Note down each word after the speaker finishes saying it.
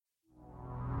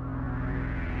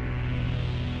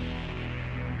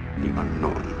the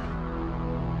unknown.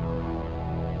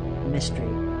 Mystery.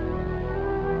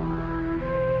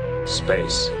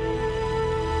 Space.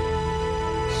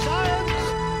 Science.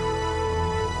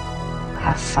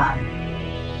 Have fun.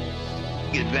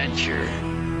 Adventure.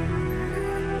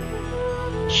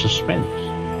 Suspense.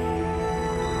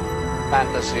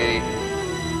 Fantasy.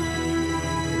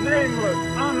 Nameless,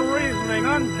 unreasoning,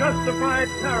 unjustified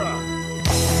terror.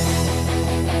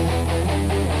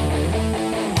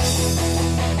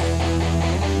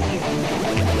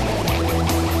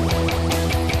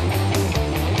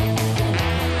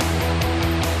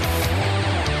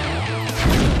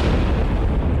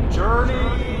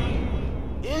 Journey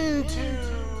into...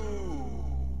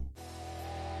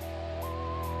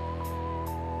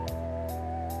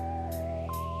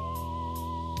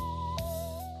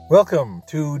 Welcome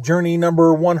to journey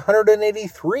number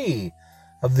 183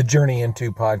 of the Journey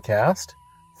Into podcast,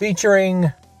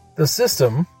 featuring The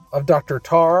System of Dr.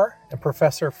 Tarr and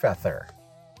Professor Fether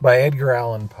by Edgar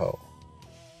Allan Poe.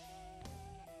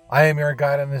 I am your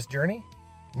guide on this journey,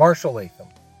 Marshall Latham,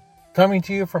 coming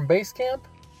to you from base camp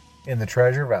in the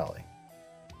Treasure Valley.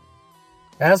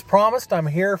 As promised, I'm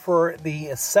here for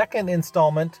the second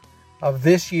installment of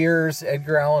this year's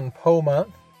Edgar Allan Poe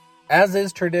month. As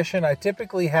is tradition, I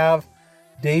typically have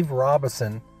Dave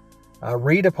Robison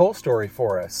read a Poe story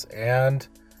for us, and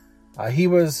he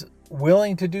was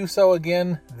willing to do so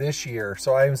again this year.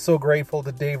 So I am so grateful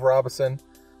to Dave Robison.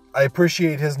 I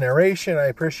appreciate his narration. I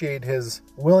appreciate his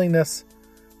willingness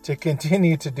to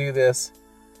continue to do this.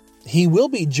 He will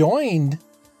be joined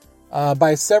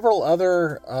by several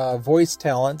other voice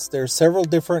talents. There's several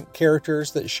different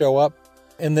characters that show up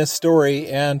in this story,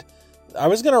 and I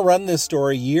was going to run this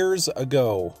story years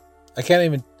ago. I can't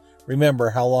even remember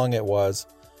how long it was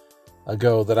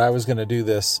ago that I was going to do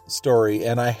this story,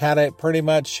 and I had it pretty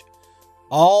much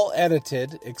all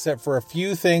edited except for a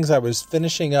few things I was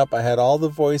finishing up. I had all the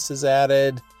voices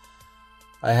added.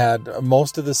 I had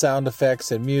most of the sound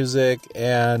effects and music,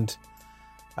 and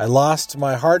I lost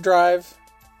my hard drive,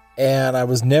 and I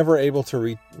was never able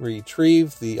to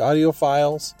retrieve the audio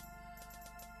files.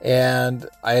 And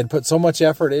I had put so much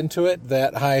effort into it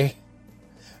that I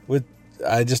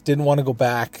just didn't want to go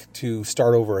back to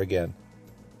start over again.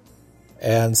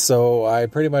 And so I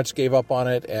pretty much gave up on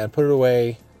it and put it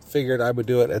away, figured I would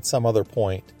do it at some other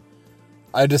point.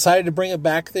 I decided to bring it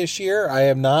back this year. I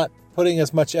am not putting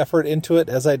as much effort into it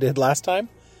as I did last time.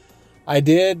 I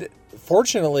did,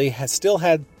 fortunately, still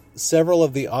had several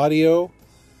of the audio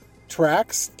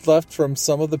tracks left from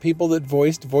some of the people that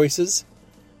voiced voices.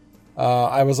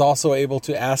 I was also able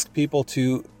to ask people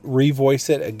to revoice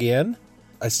it again.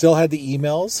 I still had the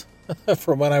emails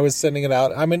from when I was sending it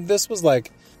out. I mean, this was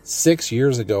like 6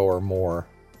 years ago or more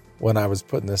when I was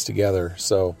putting this together.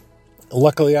 So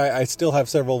luckily I still have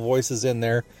several voices in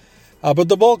there. But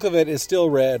the bulk of it is still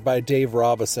read by Dave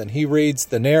Robison. He reads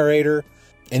the narrator,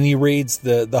 and he reads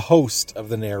the host of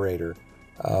the narrator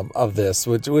of this,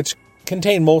 which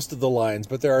contain most of the lines.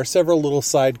 But there are several little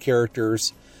side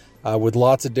characters with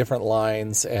lots of different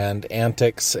lines and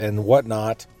antics and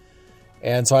whatnot.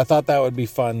 And so I thought that would be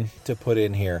fun to put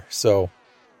in here. So,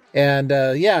 and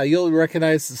you'll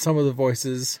recognize some of the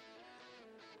voices.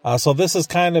 So this is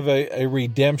kind of a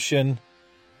redemption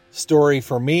story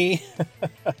for me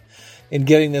in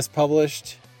getting this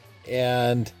published.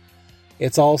 And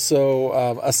it's also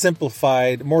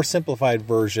a more simplified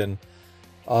version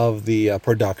of the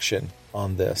production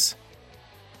on this.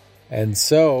 And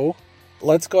so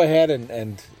let's go ahead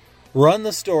and run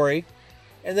the story,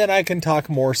 and then I can talk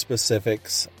more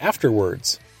specifics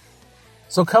afterwards.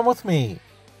 So come with me,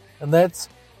 and let's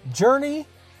journey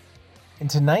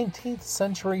into 19th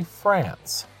century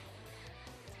France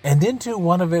and into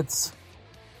one of its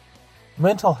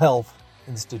mental health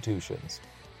institutions,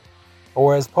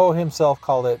 or as Poe himself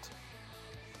called it,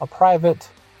 a private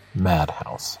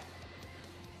madhouse.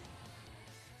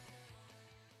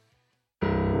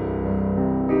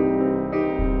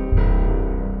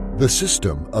 The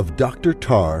System of Dr.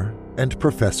 Tarr and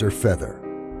Professor Fether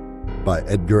by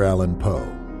Edgar Allan Poe.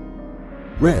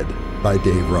 Read by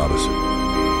Dave Robison.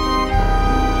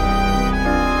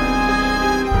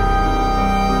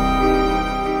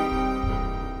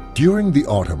 During the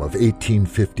autumn of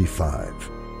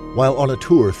 1855, while on a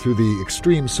tour through the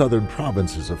extreme southern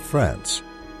provinces of France,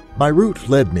 my route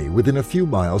led me within a few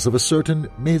miles of a certain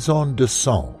maison de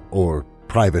sang, or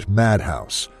private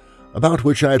madhouse, about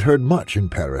which I had heard much in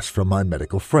Paris from my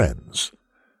medical friends.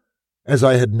 As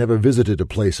I had never visited a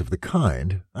place of the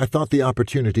kind, I thought the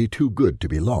opportunity too good to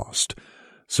be lost,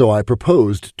 so I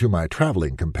proposed to my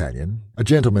traveling companion, a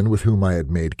gentleman with whom I had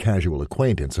made casual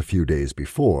acquaintance a few days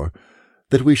before,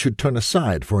 that we should turn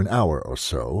aside for an hour or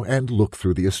so and look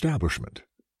through the establishment.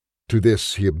 To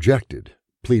this he objected,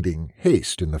 pleading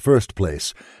haste in the first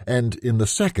place, and in the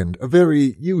second a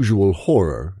very usual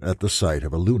horror at the sight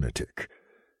of a lunatic.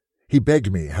 He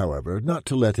begged me, however, not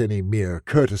to let any mere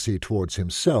courtesy towards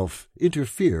himself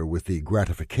interfere with the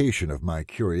gratification of my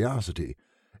curiosity,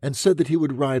 and said that he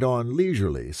would ride on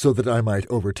leisurely so that I might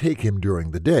overtake him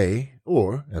during the day,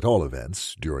 or, at all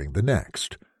events, during the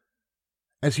next.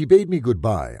 As he bade me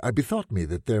good-bye, I bethought me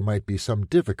that there might be some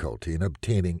difficulty in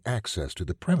obtaining access to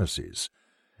the premises,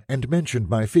 and mentioned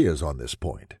my fears on this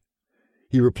point.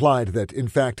 He replied that, in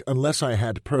fact, unless I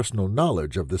had personal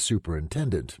knowledge of the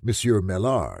superintendent, Monsieur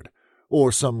Mellard,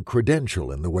 or some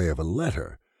credential in the way of a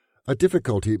letter, a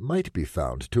difficulty might be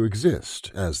found to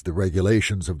exist, as the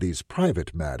regulations of these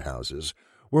private madhouses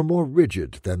were more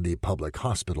rigid than the public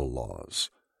hospital laws.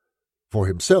 For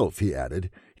himself, he added,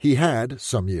 he had,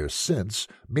 some years since,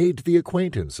 made the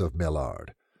acquaintance of Mellard,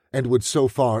 and would so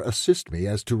far assist me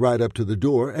as to ride up to the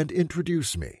door and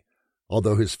introduce me,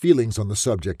 although his feelings on the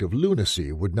subject of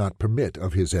lunacy would not permit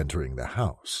of his entering the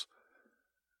house.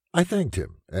 I thanked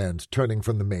him, and turning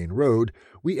from the main road,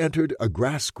 we entered a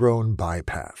grass-grown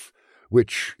by-path,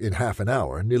 which, in half an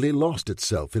hour, nearly lost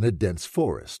itself in a dense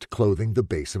forest clothing the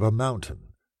base of a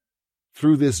mountain.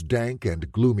 Through this dank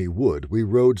and gloomy wood we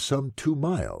rode some 2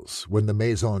 miles when the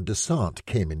Maison de Sante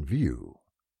came in view.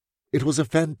 It was a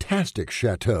fantastic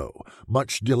chateau,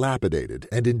 much dilapidated,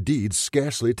 and indeed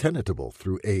scarcely tenantable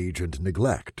through age and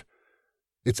neglect.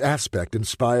 Its aspect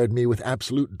inspired me with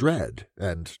absolute dread,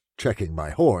 and, checking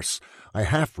my horse, I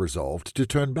half resolved to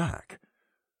turn back.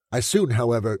 I soon,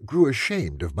 however, grew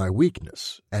ashamed of my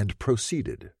weakness, and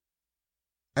proceeded.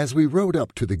 As we rode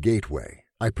up to the gateway,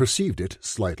 I perceived it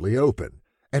slightly open,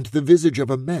 and the visage of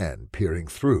a man peering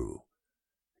through.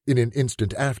 In an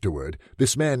instant afterward,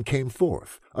 this man came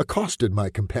forth, accosted my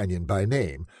companion by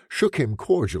name, shook him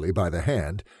cordially by the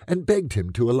hand, and begged him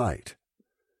to alight.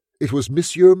 It was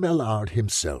Monsieur Mellard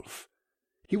himself.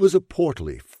 He was a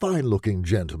portly, fine-looking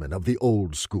gentleman of the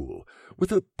old school,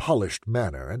 with a polished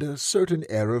manner and a certain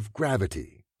air of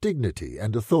gravity, dignity,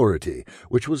 and authority,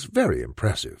 which was very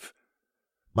impressive.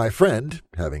 My friend,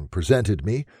 having presented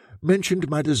me, mentioned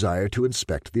my desire to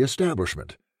inspect the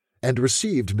establishment, and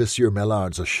received Monsieur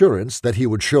Mellard's assurance that he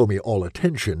would show me all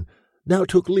attention, now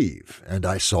took leave, and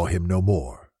I saw him no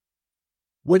more.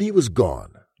 When he was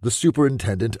gone, the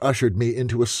superintendent ushered me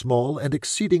into a small and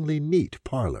exceedingly neat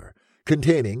parlor,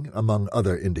 containing, among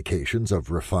other indications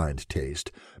of refined taste,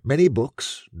 many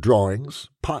books, drawings,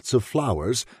 pots of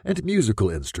flowers, and musical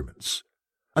instruments.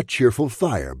 A cheerful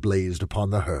fire blazed upon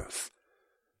the hearth.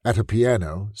 At a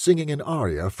piano, singing an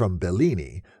aria from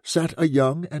Bellini, sat a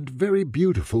young and very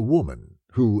beautiful woman,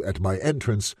 who, at my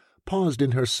entrance, paused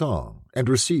in her song and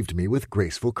received me with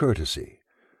graceful courtesy.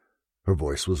 Her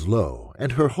voice was low,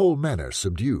 and her whole manner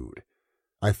subdued.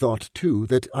 I thought, too,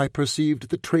 that I perceived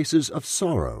the traces of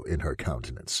sorrow in her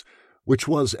countenance, which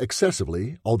was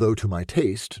excessively, although to my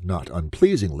taste not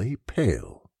unpleasingly,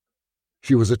 pale.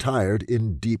 She was attired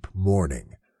in deep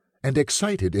mourning, and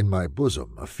excited in my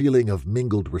bosom a feeling of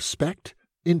mingled respect,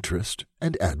 interest,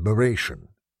 and admiration.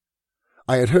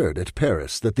 I had heard at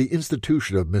Paris that the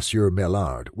institution of Monsieur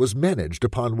Mellard was managed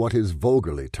upon what is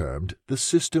vulgarly termed the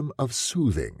system of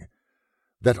soothing,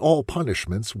 that all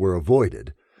punishments were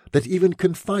avoided, that even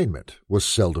confinement was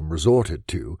seldom resorted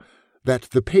to, that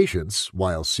the patients,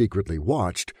 while secretly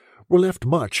watched, were left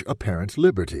much apparent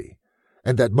liberty,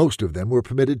 and that most of them were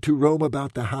permitted to roam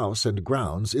about the house and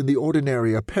grounds in the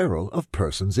ordinary apparel of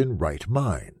persons in right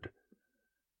mind.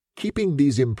 Keeping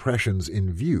these impressions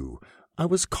in view, I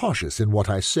was cautious in what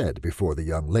I said before the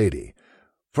young lady,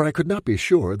 for I could not be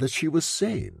sure that she was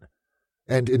sane,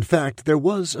 and in fact there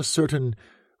was a certain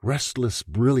restless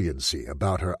brilliancy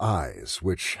about her eyes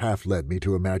which half led me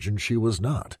to imagine she was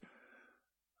not.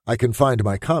 I confined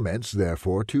my comments,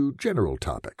 therefore, to general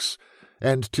topics,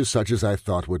 and to such as I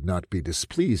thought would not be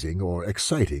displeasing or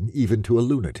exciting even to a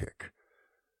lunatic.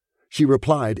 She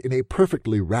replied in a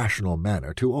perfectly rational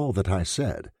manner to all that I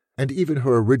said, and even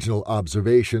her original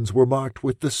observations were marked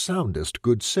with the soundest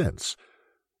good sense,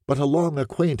 but a long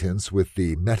acquaintance with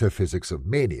the metaphysics of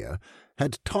mania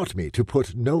had taught me to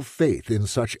put no faith in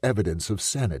such evidence of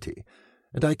sanity,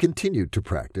 and I continued to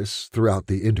practice, throughout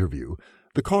the interview,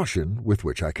 the caution with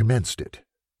which I commenced it.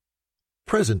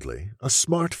 Presently, a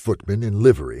smart footman in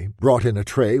livery brought in a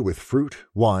tray with fruit,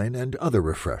 wine, and other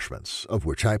refreshments, of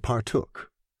which I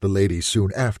partook, the lady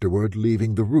soon afterward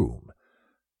leaving the room.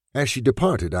 As she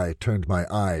departed, I turned my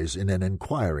eyes in an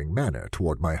inquiring manner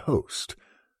toward my host.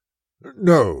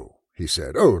 "No," he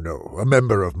said. "Oh, no, a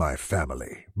member of my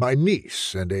family, my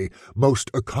niece, and a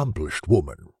most accomplished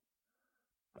woman."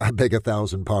 "I beg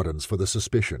 1,000 pardons for the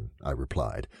suspicion," I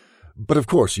replied, "but of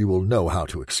course you will know how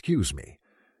to excuse me.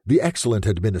 The excellent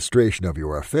administration of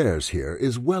your affairs here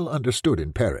is well understood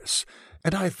in Paris,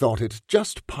 and I thought it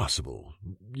just possible,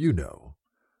 you know."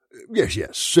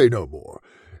 Yes, say no more.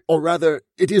 Or rather,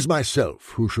 it is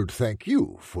myself who should thank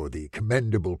you for the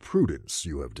commendable prudence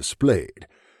you have displayed.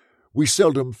 We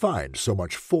seldom find so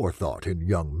much forethought in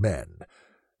young men,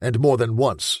 and more than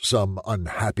once some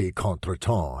unhappy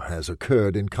contretemps has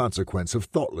occurred in consequence of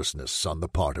thoughtlessness on the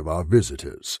part of our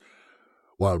visitors.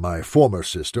 While my former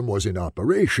system was in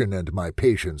operation and my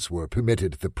patients were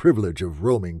permitted the privilege of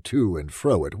roaming to and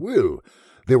fro at will,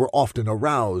 they were often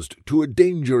aroused to a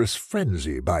dangerous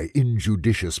frenzy by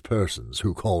injudicious persons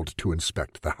who called to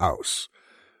inspect the house.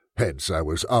 Hence I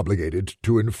was obligated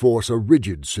to enforce a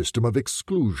rigid system of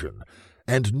exclusion,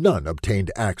 and none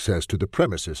obtained access to the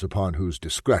premises upon whose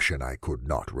discretion I could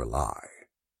not rely.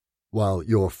 "While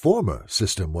your former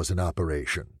system was in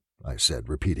operation," I said,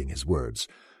 repeating his words,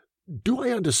 "do I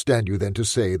understand you then to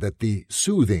say that the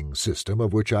soothing system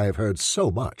of which I have heard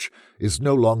so much is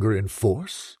no longer in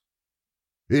force?"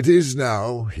 "It is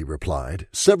now," he replied,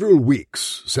 "several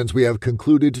weeks since we have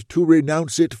concluded to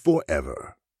renounce it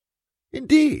forever."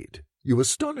 "Indeed, you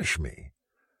astonish me."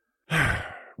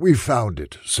 "We found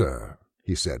it, sir,"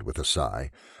 he said with a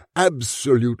sigh,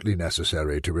 "absolutely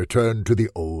necessary to return to the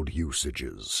old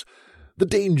usages. The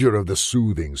danger of the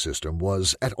soothing system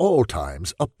was at all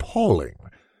times appalling,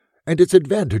 and its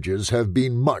advantages have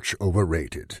been much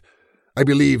overrated. I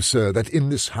believe, sir, that in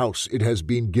this house it has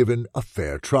been given a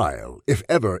fair trial, if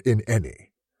ever in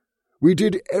any. We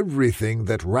did everything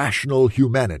that rational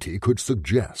humanity could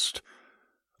suggest.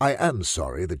 I am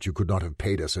sorry that you could not have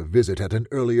paid us a visit at an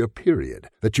earlier period,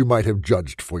 that you might have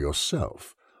judged for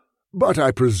yourself. But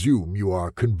I presume you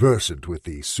are conversant with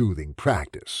the soothing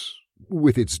practice,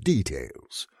 with its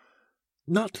details."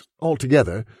 "Not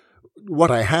altogether.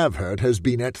 What I have heard has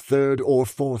been at third or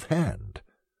fourth hand."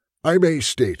 "I may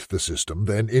state the system,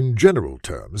 then, in general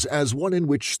terms, as one in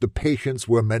which the patients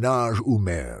were ménage ou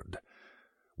merde.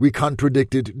 We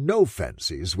contradicted no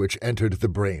fancies which entered the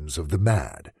brains of the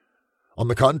mad. On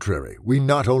the contrary, we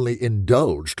not only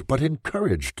indulged but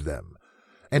encouraged them,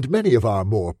 and many of our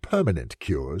more permanent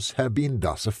cures have been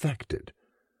thus effected.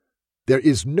 There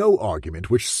is no argument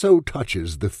which so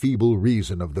touches the feeble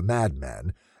reason of the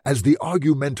madman as the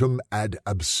argumentum ad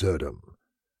absurdum.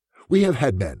 We have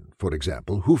had men, for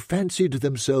example, who fancied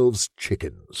themselves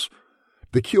chickens.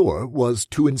 The cure was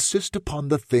to insist upon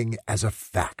the thing as a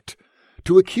fact,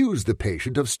 to accuse the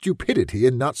patient of stupidity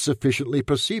in not sufficiently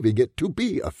perceiving it to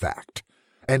be a fact,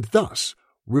 and thus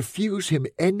refuse him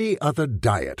any other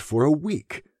diet for a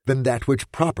week than that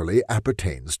which properly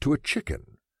appertains to a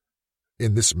chicken.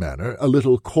 In this manner a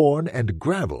little corn and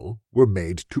gravel were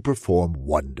made to perform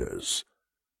wonders."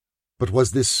 "But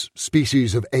was this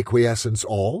species of acquiescence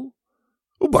all?"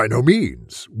 "By no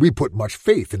means. We put much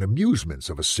faith in amusements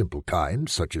of a simple kind,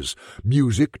 such as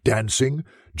music, dancing,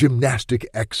 gymnastic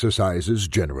exercises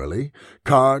generally,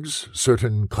 cards,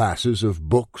 certain classes of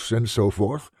books, and so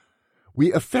forth.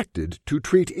 We affected to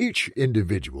treat each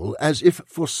individual as if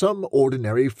for some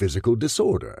ordinary physical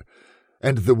disorder,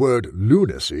 and the word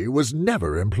lunacy was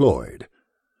never employed.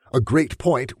 A great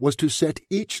point was to set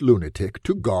each lunatic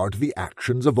to guard the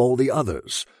actions of all the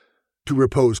others. To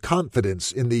repose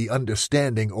confidence in the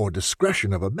understanding or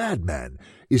discretion of a madman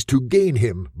is to gain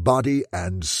him body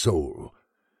and soul.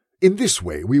 In this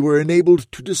way we were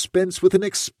enabled to dispense with an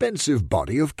expensive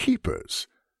body of keepers."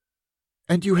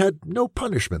 "And you had no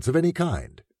punishments of any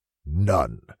kind?"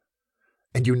 "None."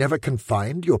 "And you never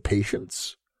confined your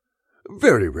patients?"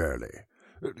 "Very rarely.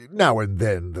 Now and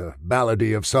then the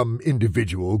malady of some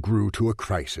individual grew to a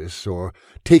crisis, or,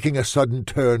 taking a sudden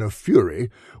turn of fury,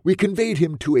 we conveyed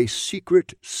him to a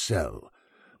secret cell,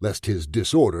 lest his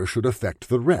disorder should affect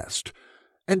the rest,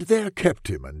 and there kept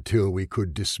him until we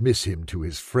could dismiss him to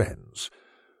his friends.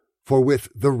 For with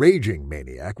the raging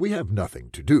maniac we have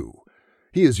nothing to do.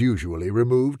 He is usually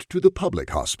removed to the public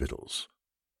hospitals."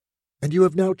 "And you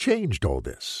have now changed all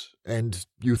this, and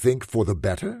you think for the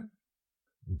better?"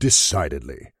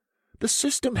 "Decidedly. The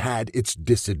system had its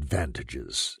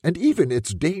disadvantages, and even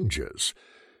its dangers.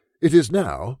 It is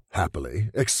now,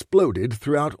 happily, exploded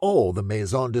throughout all the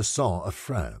maisons de sang of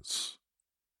France."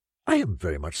 "I am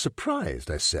very much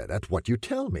surprised," I said, "at what you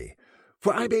tell me,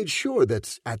 for I made sure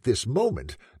that at this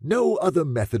moment no other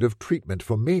method of treatment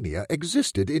for mania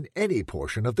existed in any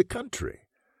portion of the country."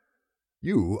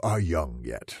 "You are young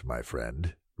yet, my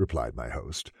friend," replied my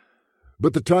host.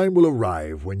 But the time will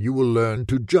arrive when you will learn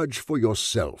to judge for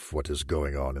yourself what is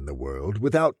going on in the world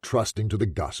without trusting to the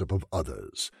gossip of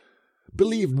others.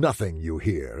 Believe nothing you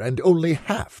hear, and only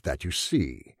half that you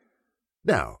see.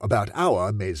 Now, about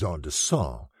our maison de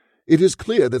sang, it is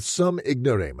clear that some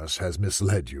ignoramus has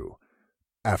misled you.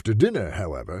 After dinner,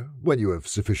 however, when you have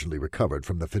sufficiently recovered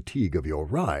from the fatigue of your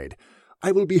ride,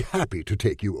 I will be happy to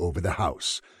take you over the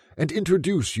house, and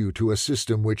introduce you to a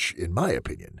system which, in my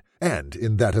opinion, and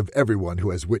in that of everyone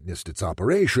who has witnessed its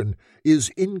operation,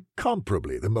 is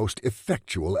incomparably the most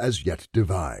effectual as yet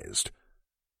devised.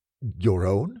 Your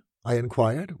own? I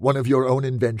inquired. One of your own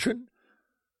invention?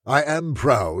 I am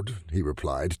proud, he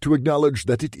replied, to acknowledge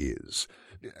that it is,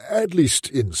 at least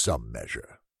in some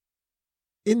measure.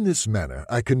 In this manner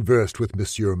I conversed with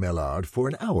Monsieur Maillard for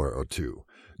an hour or two,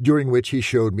 during which he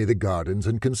showed me the gardens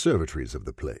and conservatories of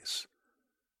the place.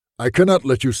 I cannot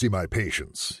let you see my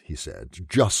patients, he said,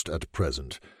 just at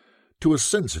present. To a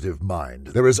sensitive mind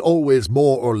there is always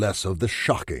more or less of the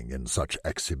shocking in such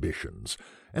exhibitions,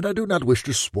 and I do not wish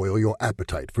to spoil your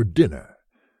appetite for dinner.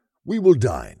 We will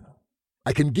dine.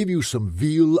 I can give you some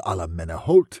veal à la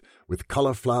Menehoult, with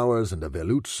cauliflowers and a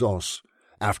veloute sauce.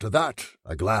 After that,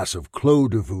 a glass of Clos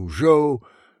de Vougeot.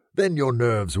 Then your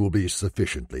nerves will be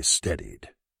sufficiently steadied.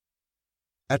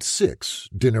 At 6,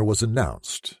 dinner was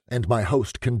announced, and my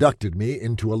host conducted me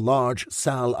into a large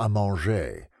salle à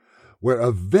manger, where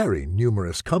a very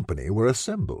numerous company were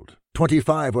assembled,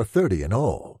 25 or 30 in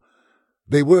all.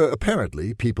 They were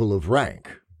apparently people of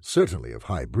rank, certainly of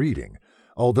high breeding,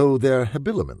 although their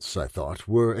habiliments, I thought,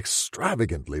 were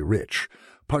extravagantly rich,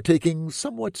 partaking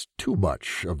somewhat too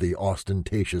much of the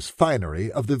ostentatious finery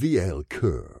of the Vieille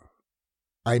Cour.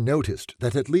 I noticed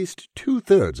that at least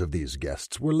 2/3 of these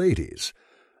guests were ladies,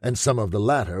 and some of the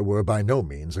latter were by no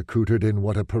means accoutred in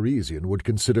what a Parisian would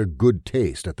consider good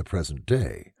taste at the present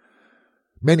day.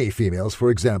 Many females, for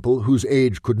example, whose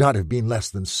age could not have been less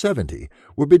than 70,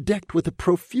 were bedecked with a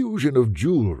profusion of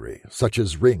jewelry, such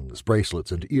as rings,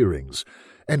 bracelets, and earrings,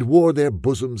 and wore their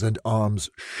bosoms and arms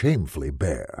shamefully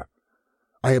bare.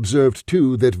 I observed,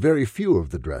 too, that very few of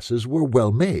the dresses were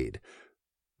well made,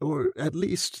 or at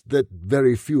least that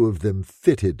very few of them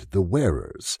fitted the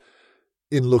wearers.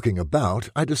 In looking about,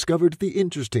 I discovered the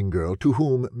interesting girl to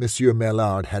whom Monsieur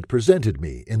Maillard had presented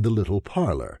me in the little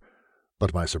parlour,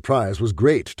 but my surprise was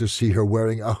great to see her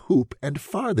wearing a hoop and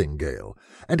farthingale,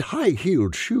 and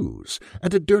high-heeled shoes,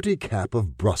 and a dirty cap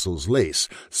of Brussels lace,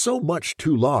 so much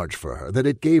too large for her that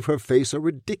it gave her face a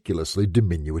ridiculously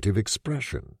diminutive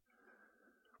expression.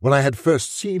 When I had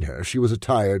first seen her, she was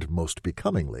attired, most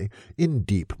becomingly, in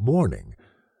deep mourning.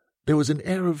 There was an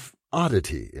air of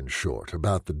oddity, in short,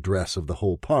 about the dress of the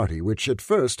whole party, which at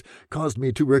first caused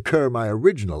me to recur my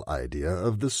original idea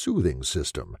of the soothing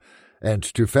system, and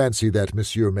to fancy that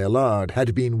Monsieur Maillard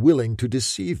had been willing to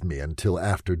deceive me until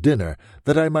after dinner,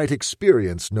 that I might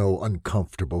experience no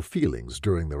uncomfortable feelings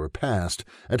during the repast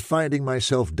at finding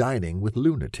myself dining with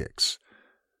lunatics.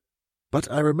 But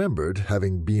I remembered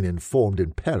having been informed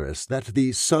in Paris that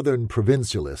the southern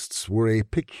provincialists were a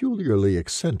peculiarly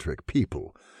eccentric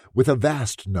people, with a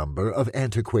vast number of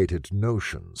antiquated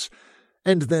notions,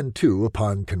 and then, too,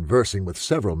 upon conversing with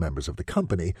several members of the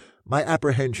company, my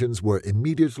apprehensions were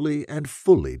immediately and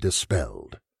fully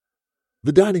dispelled.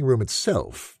 The dining-room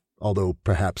itself, although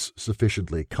perhaps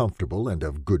sufficiently comfortable and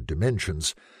of good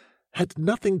dimensions, had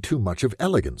nothing too much of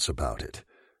elegance about it.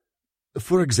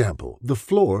 For example, the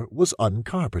floor was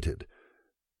uncarpeted.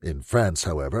 In France,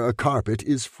 however, a carpet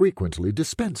is frequently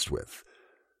dispensed with.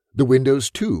 The windows,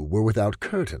 too, were without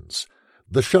curtains.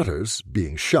 The shutters,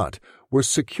 being shut, were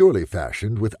securely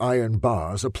fashioned with iron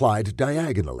bars applied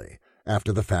diagonally,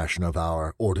 after the fashion of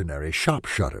our ordinary shop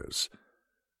shutters.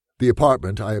 The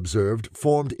apartment, I observed,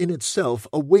 formed in itself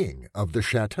a wing of the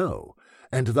chateau,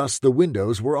 and thus the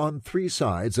windows were on 3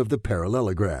 sides of the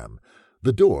parallelogram,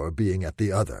 the door being at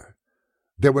the other.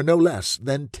 There were no less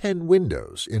than 10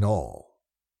 windows in all.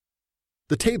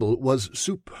 The table was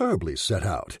superbly set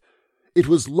out. It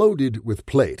was loaded with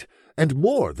plate, and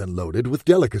more than loaded with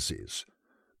delicacies.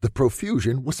 The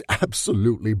profusion was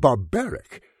absolutely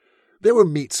barbaric. There were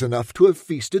meats enough to have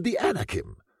feasted the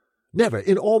Anakim. Never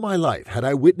in all my life had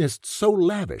I witnessed so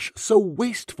lavish, so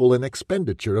wasteful an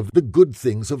expenditure of the good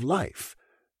things of life.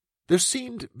 There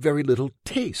seemed very little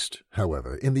taste,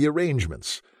 however, in the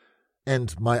arrangements,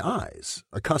 and my eyes,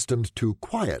 accustomed to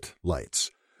quiet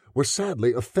lights, were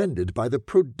sadly offended by the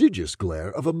prodigious glare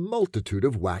of a multitude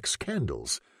of wax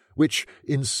candles, which,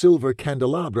 in silver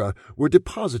candelabra, were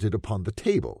deposited upon the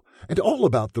table, and all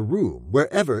about the room,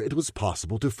 wherever it was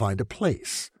possible to find a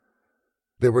place.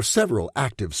 There were several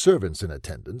active servants in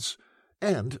attendance,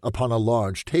 and upon a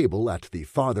large table at the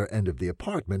farther end of the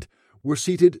apartment were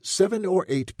seated 7 or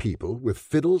 8 people with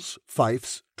fiddles,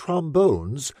 fifes,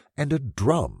 trombones, and a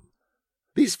drum.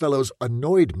 These fellows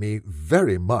annoyed me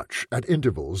very much at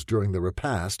intervals during the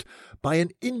repast by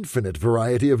an infinite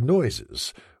variety of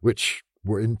noises, which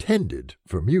were intended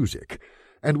for music,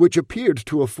 and which appeared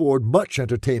to afford much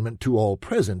entertainment to all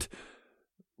present,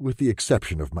 with the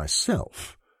exception of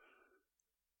myself.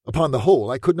 Upon the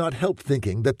whole, I could not help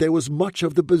thinking that there was much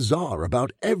of the bizarre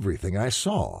about everything I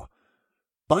saw.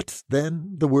 But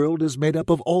then the world is made up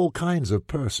of all kinds of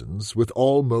persons, with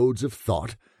all modes of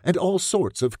thought, and all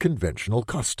sorts of conventional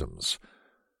customs.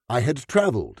 I had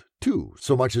travelled, too,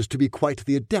 so much as to be quite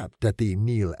the adept at the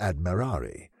nil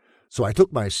admirari, so I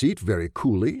took my seat very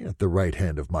coolly at the right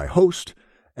hand of my host,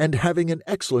 and having an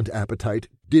excellent appetite,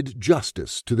 did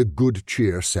justice to the good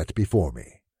cheer set before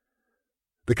me.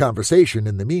 The conversation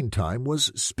in the meantime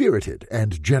was spirited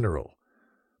and general.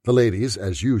 The ladies,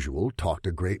 as usual, talked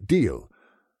a great deal.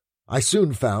 I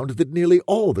soon found that nearly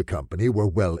all the company were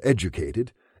well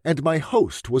educated, and my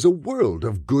host was a world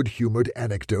of good-humoured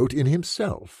anecdote in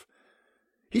himself.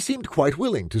 He seemed quite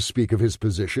willing to speak of his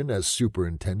position as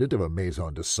superintendent of a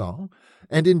maison de sang,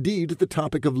 and indeed the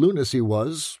topic of lunacy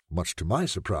was, much to my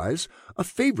surprise, a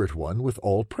favourite one with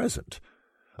all present.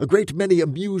 A great many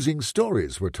amusing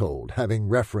stories were told, having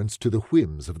reference to the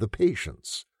whims of the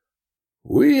patients.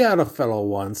 "We had a fellow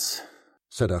once,"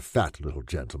 said a fat little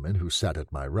gentleman who sat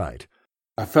at my right.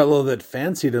 "A fellow that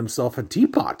fancied himself a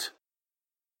teapot.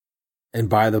 And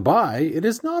by the by, it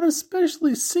is not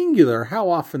especially singular how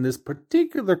often this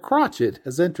particular crotchet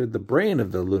has entered the brain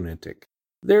of the lunatic.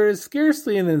 There is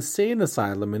scarcely an insane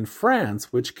asylum in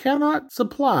France which cannot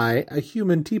supply a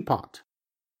human teapot.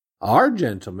 Our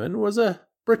gentleman was a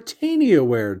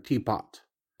Britannia-ware teapot,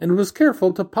 and was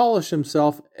careful to polish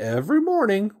himself every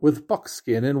morning with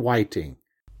buckskin and whiting."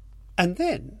 "And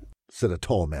then," said a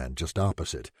tall man just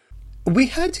opposite, "we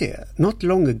had here, not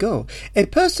long ago, a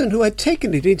person who had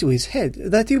taken it into his head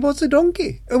that he was a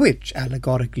donkey, which,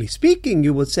 allegorically speaking,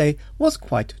 you would say, was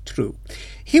quite true.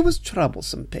 He was a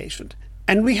troublesome patient,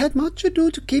 and we had much ado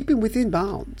to keep him within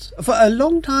bounds. For a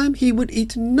long time he would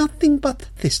eat nothing but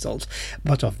thistles,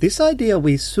 but of this idea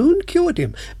we soon cured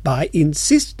him by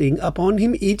insisting upon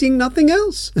him eating nothing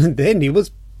else. Then he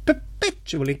was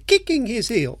perpetually kicking his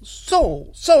heels,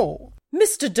 so.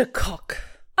 Mr. de Kock,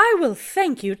 I will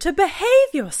thank you to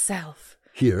behave yourself."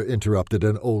 Here interrupted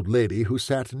an old lady who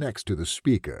sat next to the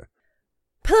speaker.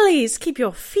 "Please keep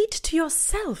your feet to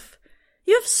yourself.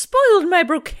 You have spoiled my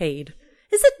brocade.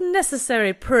 Is it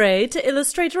necessary, pray, to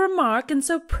illustrate a remark in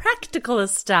so practical a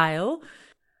style?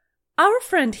 Our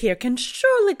friend here can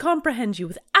surely comprehend you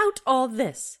without all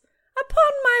this.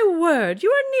 Upon my word, you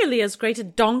are nearly as great a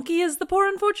donkey as the poor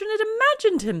unfortunate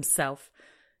imagined himself.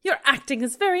 Your acting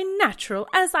is very natural,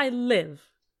 as I live."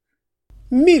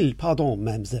 "Mille pardons,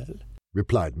 mademoiselle,"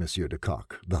 replied Monsieur de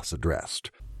Kock, thus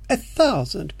addressed.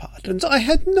 "1,000 pardons. I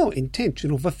had no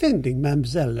intention of offending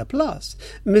Mademoiselle Laplace.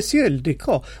 Monsieur de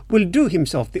Kock will do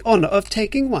himself the honour of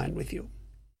taking wine with you."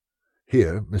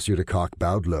 Here Monsieur de Kock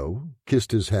bowed low,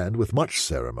 kissed his hand with much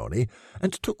ceremony,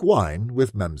 and took wine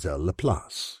with Mademoiselle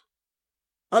Laplace.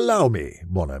 "Allow me,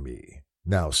 mon ami,"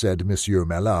 now said Monsieur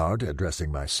Mallard,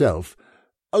 addressing myself,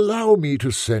 "allow me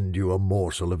to send you a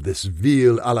morsel of this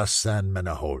veal à la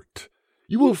Saint-Menehoult.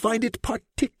 You will find it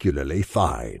particularly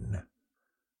fine."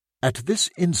 At this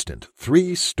instant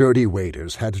 3 sturdy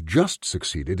waiters had just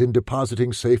succeeded in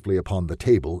depositing safely upon the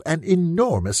table an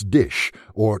enormous dish,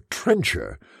 or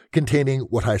trencher, containing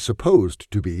what I supposed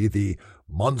to be the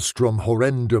monstrum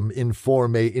horrendum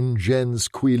informe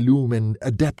ingens qui lumen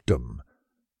adeptum.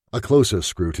 A closer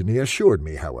scrutiny assured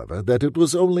me, however, that it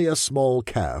was only a small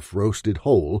calf roasted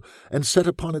whole and set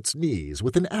upon its knees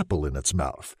with an apple in its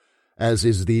mouth, as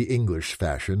is the English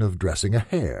fashion of dressing a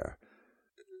hare.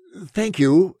 "Thank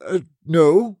you,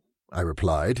 no," I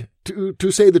replied.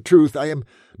 To say the truth, I am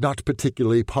not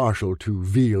particularly partial to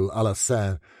veal à la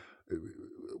Saint...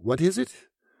 What is it?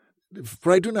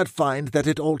 For I do not find that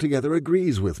it altogether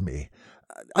agrees with me.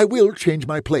 I will change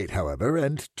my plate, however,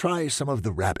 and try some of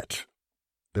the rabbit."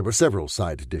 There were several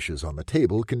side dishes on the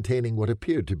table containing what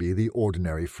appeared to be the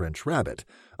ordinary French rabbit,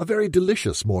 a very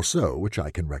delicious morceau which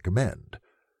I can recommend.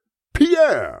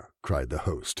 "Pierre," cried the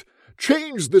host,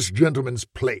 "change this gentleman's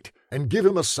plate, and give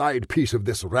him a side piece of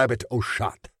this rabbit au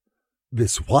chat."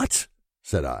 "This what?"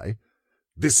 said I.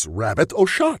 "This rabbit au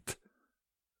chat."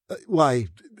 "Why,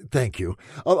 thank you.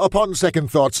 Upon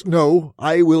second thoughts, no,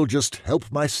 I will just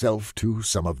help myself to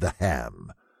some of the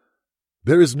ham."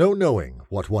 There is no knowing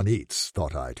what one eats,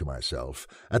 thought I to myself,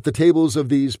 at the tables of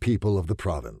these people of the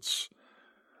province.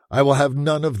 I will have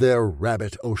none of their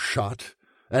rabbit-o'-shot,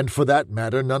 and for that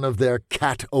matter none of their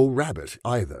cat-o'-rabbit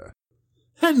either.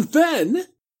 And then,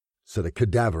 said a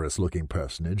cadaverous-looking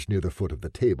personage near the foot of the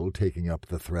table, taking up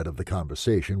the thread of the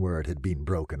conversation where it had been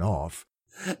broken off,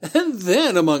 and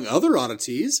then, among other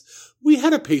oddities, we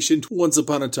had a patient once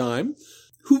upon a time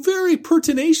who very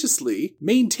pertinaciously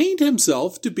maintained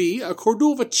himself to be a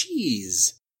Cordova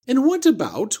cheese, and went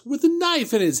about with a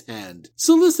knife in his hand,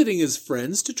 soliciting his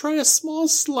friends to try a small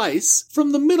slice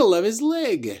from the middle of his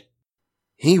leg.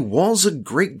 He was a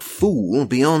great fool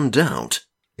beyond doubt,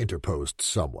 interposed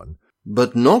someone,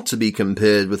 but not to be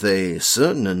compared with a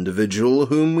certain individual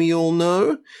whom we all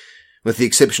know, with the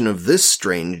exception of this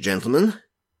strange gentleman.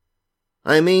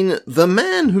 I mean, the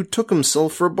man who took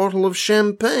himself for a bottle of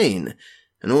champagne,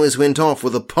 and always went off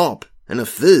with a pop and a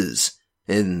fizz,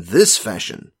 in this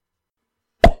fashion.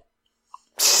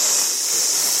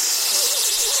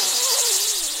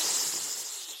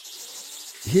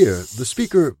 Here the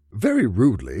speaker, very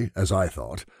rudely, as I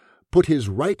thought, put his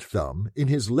right thumb in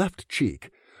his left cheek,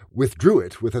 withdrew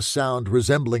it with a sound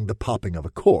resembling the popping of a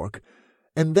cork,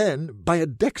 and then, by a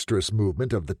dexterous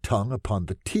movement of the tongue upon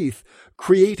the teeth,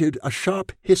 created a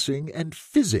sharp hissing and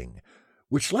fizzing,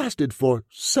 which lasted for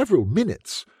several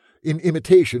minutes, in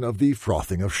imitation of the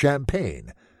frothing of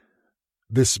champagne.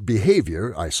 This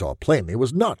behaviour, I saw plainly,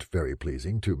 was not very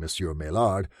pleasing to Monsieur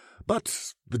Maillard,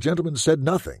 but the gentleman said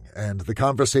nothing, and the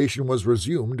conversation was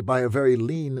resumed by a very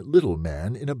lean little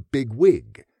man in a big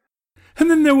wig.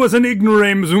 And then there was an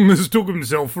ignoramus who mistook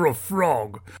himself for a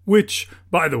frog, which,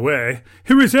 by the way,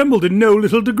 he resembled in no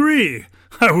little degree.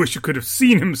 I wish you could have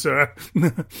seen him, sir.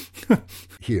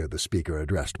 Here the speaker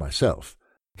addressed myself.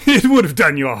 It would have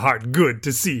done your heart good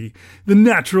to see the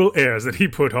natural airs that he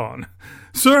put on.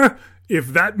 Sir, if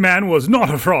that man was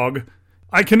not a frog,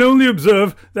 I can only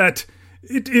observe that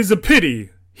it is a pity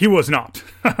he was not.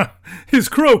 His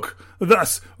croak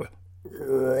thus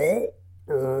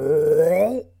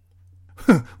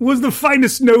was the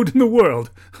finest note in the world,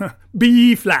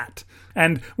 B flat,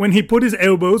 and when he put his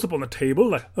elbows upon the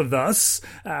table, thus,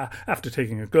 after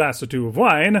taking a glass or two of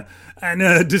wine,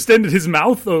 and distended his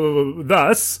mouth,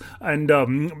 thus, and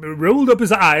rolled up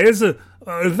his eyes,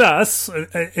 thus,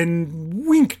 and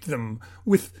winked them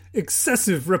with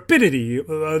excessive rapidity,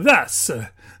 thus,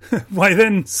 why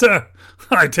then, sir,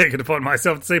 I take it upon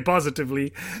myself to say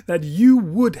positively that you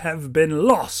would have been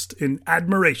lost in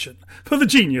admiration for the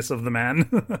genius of the man.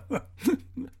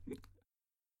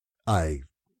 I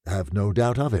have no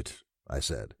doubt of it, I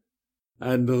said.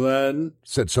 And then,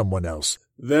 said someone else,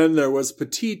 then there was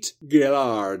Petit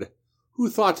Gaillard, who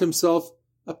thought himself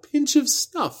a pinch of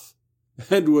snuff,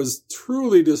 and was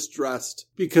truly distressed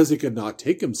because he could not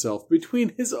take himself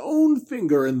between his own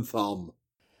finger and thumb.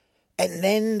 And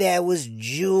then there was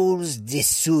Jules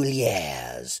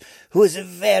Dessouliers, who was a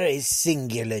very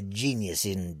singular genius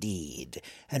indeed,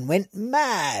 and went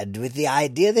mad with the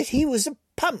idea that he was a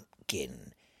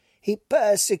pumpkin. He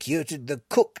persecuted the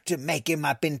cook to make him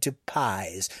up into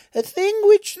pies, a thing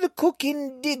which the cook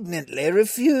indignantly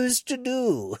refused to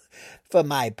do. For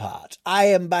my part, I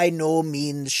am by no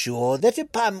means sure that a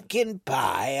pumpkin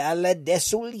pie à la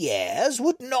Dessouliers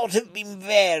would not have been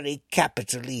very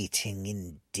capital eating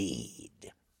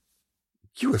indeed.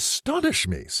 You astonish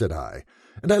me, said I,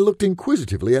 and I looked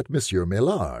inquisitively at Monsieur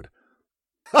Maillard.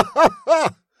 Ha, ha,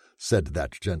 ha, said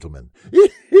that gentleman.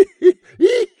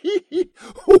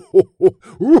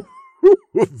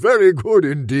 Very good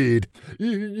indeed.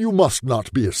 You must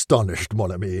not be astonished,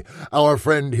 mon ami. Our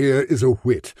friend here is a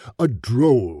wit, a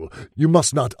droll. You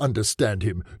must not understand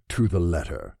him to the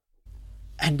letter.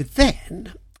 And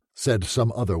then, said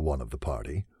some other one of the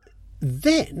party,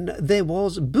 then there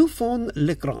was Buffon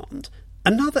Legrand,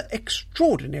 another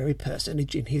extraordinary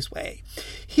personage in his way.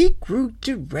 He grew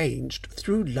deranged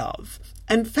through love,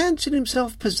 and fancied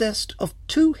himself possessed of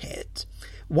two heads.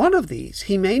 One of these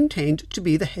he maintained to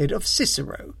be the head of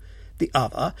Cicero. The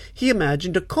other he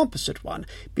imagined a composite one,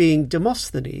 being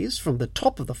Demosthenes from the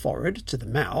top of the forehead to the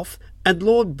mouth, and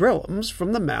Lord Broughams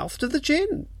from the mouth to the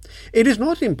chin. It is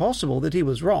not impossible that he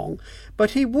was wrong,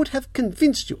 but he would have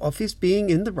convinced you of his being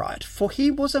in the right, for he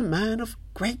was a man of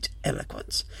great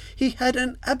eloquence. He had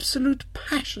an absolute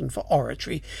passion for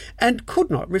oratory, and could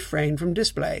not refrain from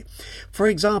display. For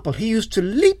example, he used to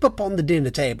leap upon the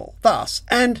dinner table, thus,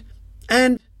 and...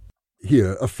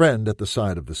 Here a friend at the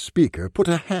side of the speaker put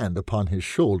a hand upon his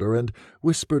shoulder and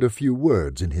whispered a few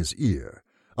words in his ear,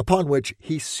 upon which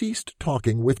he ceased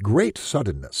talking with great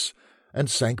suddenness, and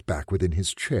sank back within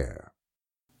his chair.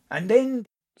 And then,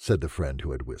 said the friend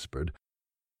who had whispered,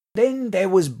 then there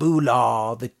was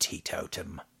Boulard the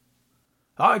teetotum.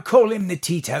 I call him the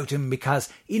teetotum because,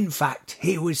 in fact,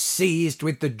 he was seized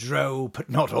with the droll but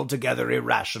not altogether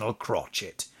irrational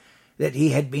crotchet that he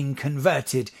had been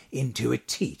converted into a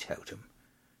teetotum.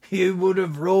 You would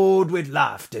have roared with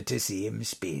laughter to see him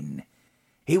spin.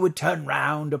 He would turn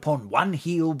round upon one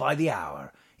heel by the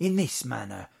hour, in this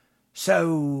manner,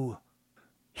 so...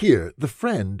 Here the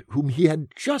friend whom he had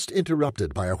just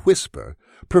interrupted by a whisper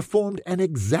performed an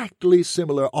exactly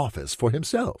similar office for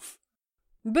himself.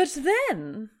 But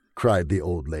then, cried the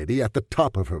old lady at the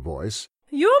top of her voice,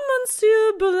 your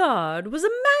Monsieur Bullard was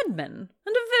a madman,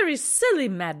 and a very silly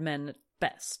madman at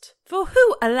best. For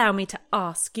who, allow me to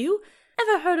ask you,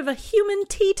 ever heard of a human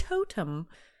teetotum?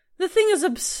 The thing is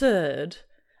absurd.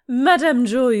 Madame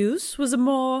Joyeuse was a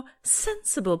more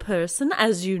sensible person,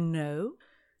 as you know.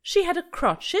 She had a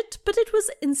crotchet, but it was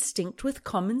instinct with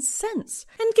common sense,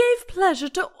 and gave pleasure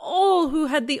to all who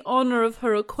had the honour of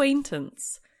her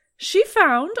acquaintance. She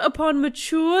found, upon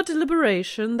mature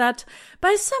deliberation, that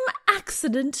by some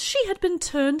accident she had been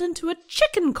turned into a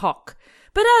chicken-cock,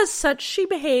 but as such she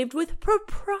behaved with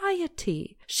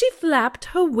propriety. She flapped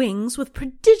her wings with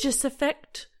prodigious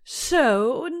effect,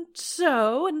 so, and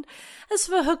as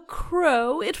for her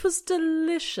crow, it was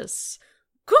delicious.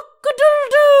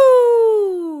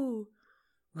 Cock-a-doodle-doo!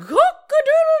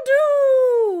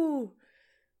 Cock-a-doodle-doo!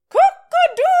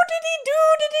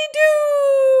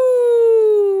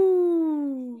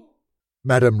 Cock-a-doodle-dee-doo-dee-doo!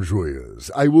 Madame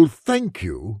Joyeuse, I will thank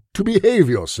you to behave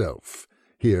yourself,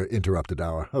 here interrupted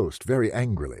our host very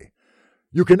angrily.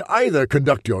 You can either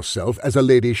conduct yourself as a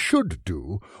lady should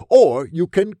do, or you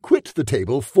can quit the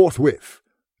table forthwith.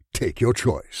 Take your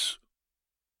choice.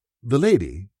 The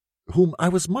lady, whom I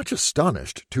was much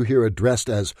astonished to hear addressed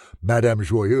as Madame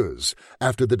Joyeuse,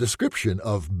 after the description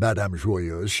of Madame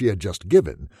Joyeuse she had just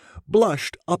given,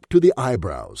 blushed up to the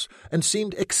eyebrows, and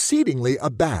seemed exceedingly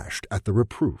abashed at the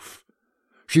reproof.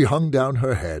 She hung down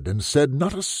her head and said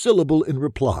not a syllable in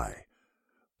reply.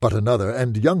 But another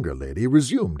and younger lady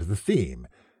resumed the theme.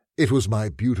 It was my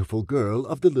beautiful girl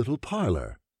of the little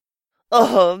parlour.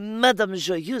 "Oh, Madame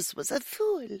Joyeuse was a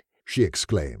fool," she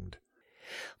exclaimed.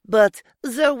 "But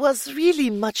there was really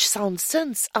much sound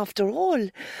sense, after all,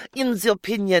 in the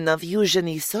opinion of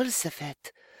Eugenie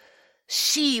Salsafette.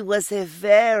 She was a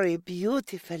very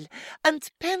beautiful and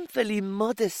painfully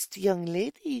modest young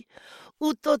lady,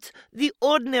 who thought the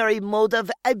ordinary mode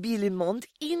of habiliment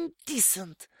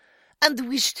indecent, and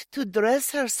wished to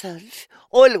dress herself,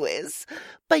 always,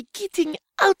 by getting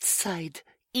outside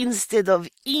instead of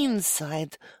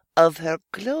inside of her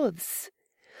clothes.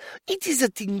 It is a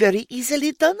thing very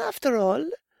easily done, after all.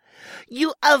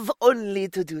 You have only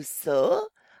to do so,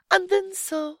 and then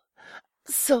so,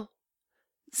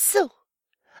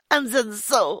 and then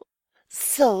so,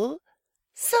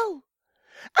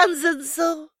 and then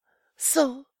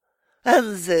so,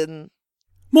 and then...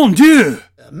 Mon Dieu!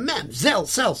 Mademoiselle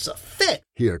Salsafette!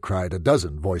 Here cried a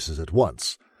dozen voices at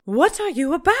once. What are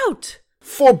you about?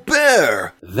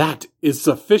 Forbear! That is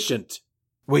sufficient.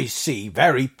 We see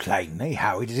very plainly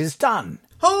how it is done.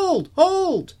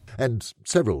 Hold! And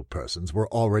several persons were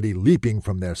already leaping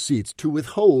from their seats to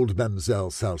withhold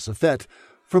Mademoiselle Salsafette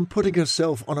from putting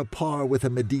herself on a par with a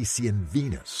Medician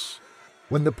Venus,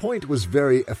 when the point was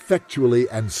very effectually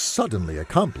and suddenly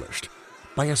accomplished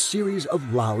by a series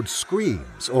of loud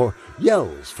screams or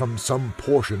yells from some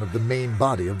portion of the main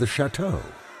body of the chateau.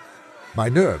 My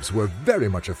nerves were very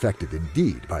much affected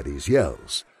indeed by these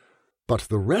yells, but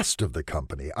the rest of the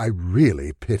company I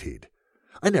really pitied.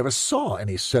 I never saw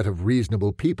any set of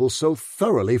reasonable people so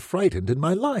thoroughly frightened in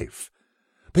my life.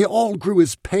 They all grew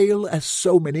as pale as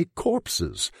so many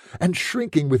corpses, and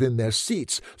shrinking within their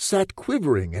seats, sat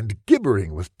quivering and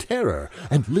gibbering with terror,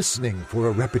 and listening for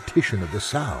a repetition of the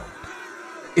sound.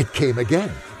 It came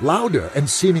again, louder and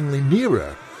seemingly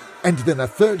nearer, and then a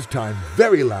third time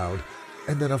very loud,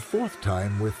 and then a fourth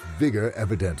time with vigor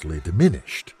evidently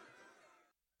diminished.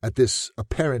 At this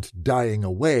apparent dying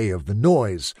away of the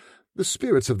noise, the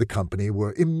spirits of the company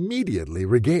were immediately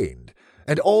regained,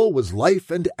 and all was life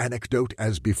and anecdote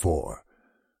as before.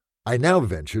 I now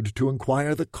ventured to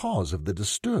inquire the cause of the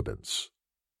disturbance.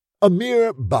 "A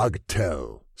mere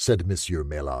bagatelle," said Monsieur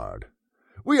Maillard.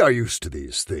 "We are used to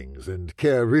these things, and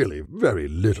care really very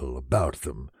little about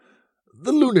them.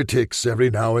 The lunatics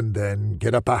every now and then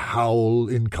get up a howl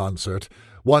in concert,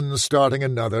 one starting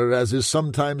another, as is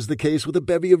sometimes the case with a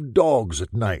bevy of dogs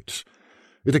at night.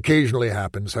 It occasionally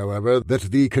happens, however,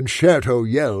 that the concerto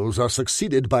yells are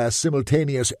succeeded by a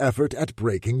simultaneous effort at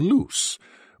breaking loose,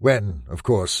 when, of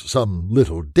course, some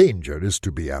little danger is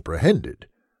to be apprehended."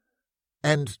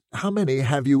 "And how many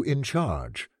have you in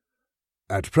charge?"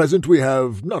 "At present we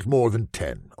have not more than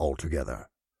 10 altogether."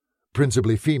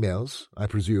 Principally females, I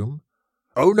presume?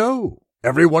 Oh, no,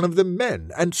 every one of them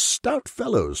men, and stout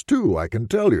fellows, too, I can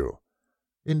tell you.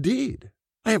 Indeed,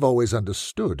 I have always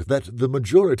understood that the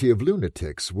majority of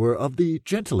lunatics were of the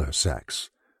gentler sex.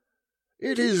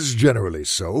 It is generally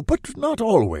so, but not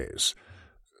always.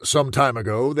 Some time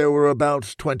ago there were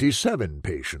about 27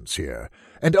 patients here,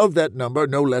 and of that number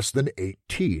no less than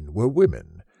 18 were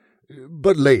women.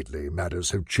 But lately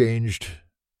matters have changed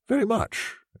very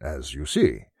much, as you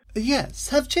see. Yes,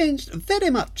 have changed very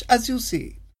much, as you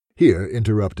see. Here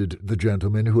interrupted the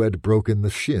gentleman who had broken the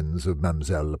shins of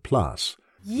Mademoiselle Laplace.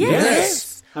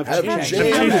 Yes! Have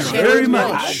changed very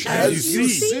much, as you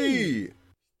see,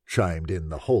 chimed in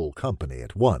the whole company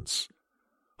at once.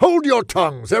 Hold your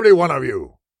tongues, every one of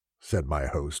you, said my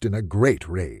host in a great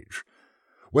rage,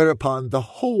 whereupon the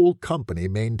whole company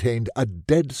maintained a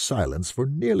dead silence for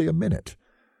nearly a minute.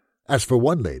 As for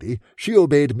one lady, she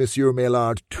obeyed Monsieur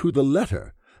Maillard to the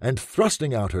letter, and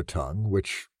thrusting out her tongue,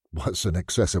 which was an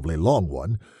excessively long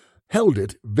one, held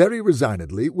it very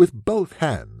resignedly with both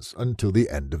hands until the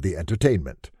end of the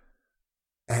entertainment.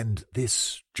 And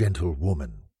this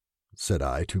gentlewoman, said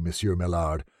I to Monsieur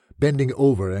Maillard, bending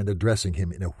over and addressing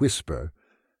him in a whisper,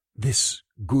 this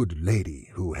good lady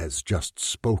who has just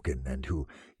spoken and who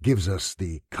gives us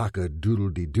the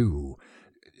cock-a-doodle-dee-doo,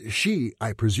 she,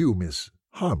 I presume, is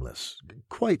harmless,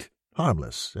 quite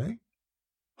harmless, eh?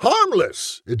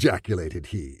 Harmless! Ejaculated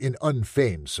he, in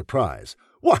unfeigned surprise.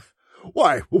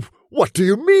 Why, what do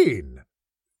you mean?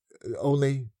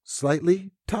 Only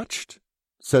slightly touched,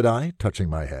 said I,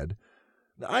 touching my head.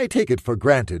 I take it for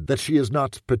granted that she is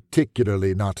not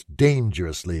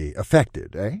dangerously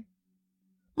affected, eh?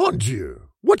 Mon Dieu,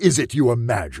 what is it you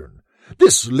imagine?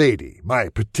 This lady, my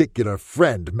particular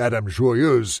friend, Madame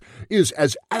Joyeuse, is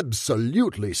as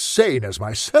absolutely sane as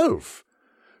myself.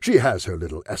 She has her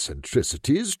little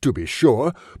eccentricities, to be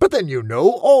sure, but then you know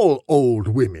all old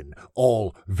women,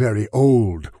 all very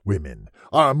old women,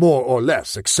 are more or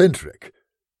less eccentric.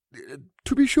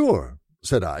 To be sure,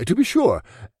 said I, to be sure.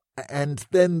 And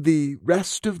then the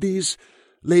rest of these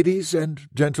ladies and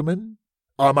gentlemen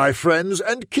are my friends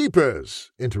and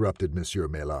keepers, interrupted Monsieur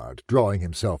Maillard, drawing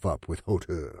himself up with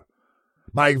hauteur.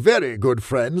 My very good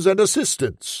friends and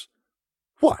assistants.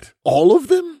 What, all of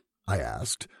them? I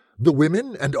asked. The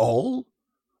women and all?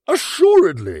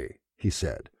 Assuredly, he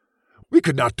said. We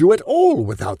could not do it all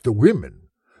without the women.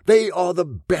 They are the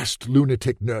best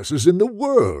lunatic nurses in the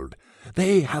world.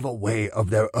 They have a way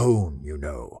of their own, you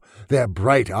know. Their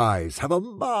bright eyes have a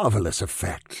marvelous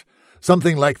effect.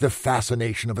 Something like the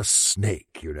fascination of a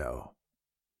snake, you know.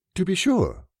 To be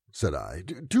sure, said I,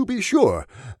 to be sure.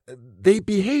 They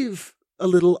behave a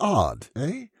little odd,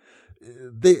 eh?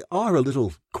 They are a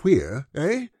little queer,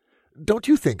 eh? Don't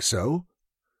you think so?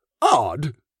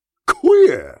 Odd?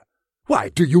 Queer? Why,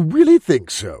 do you really think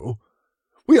so?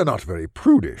 We are not very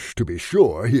prudish, to be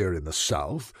sure, here in the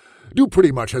South. Do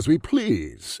pretty much as we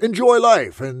please, enjoy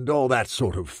life, and all that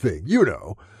sort of thing, you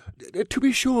know. To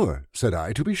be sure, said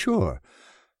I, to be sure.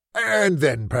 And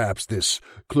then perhaps this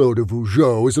Claude de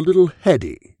Vougeot is a little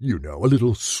heady, you know, a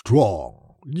little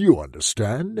strong. You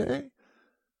understand,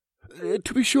 eh?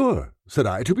 To be sure, said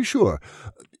I, to be sure.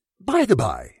 By the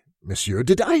by, monsieur,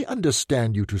 did I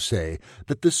understand you to say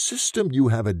that the system you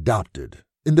have adopted,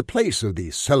 in the place of the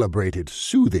celebrated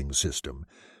soothing system,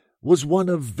 was one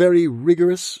of very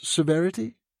rigorous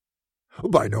severity?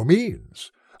 By no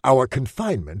means. Our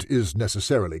confinement is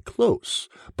necessarily close,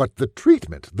 but the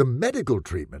treatment, the medical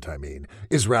treatment, I mean,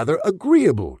 is rather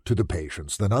agreeable to the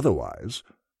patients than otherwise.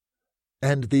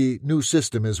 And the new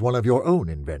system is one of your own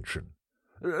invention.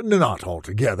 Not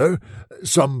altogether.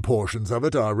 Some portions of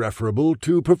it are referable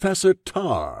to Professor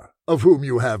Tarr, of whom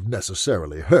you have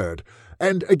necessarily heard,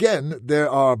 and again there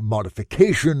are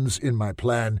modifications in my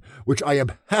plan which I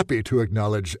am happy to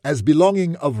acknowledge as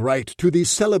belonging of right to the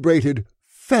celebrated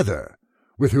Feather,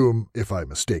 with whom, if I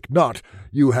mistake not,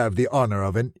 you have the honour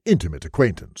of an intimate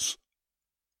acquaintance.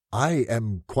 I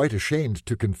am quite ashamed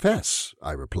to confess,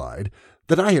 I replied,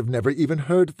 that I have never even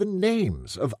heard the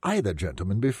names of either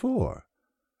gentleman before.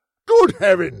 Good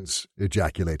heavens!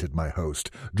 Ejaculated my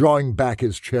host, drawing back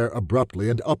his chair abruptly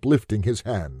and uplifting his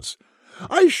hands.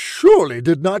 I surely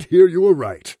did not hear you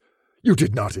aright. You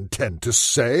did not intend to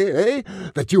say, eh,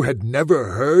 that you had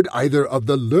never heard either of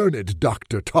the learned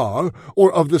Dr. Tarr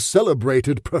or of the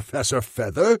celebrated Professor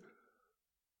Feather?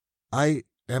 I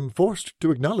am forced to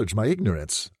acknowledge my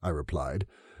ignorance, I replied,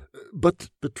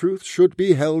 but the truth should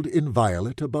be held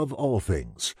inviolate above all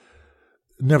things.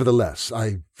 Nevertheless,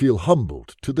 I feel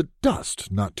humbled to the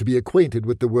dust not to be acquainted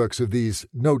with the works of these,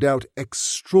 no doubt,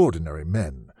 extraordinary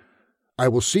men. I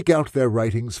will seek out their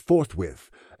writings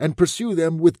forthwith, and pursue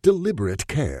them with deliberate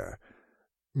care.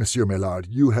 Monsieur Maillard,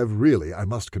 you have really, I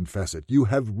must confess it, you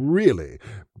have really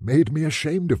made me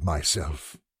ashamed of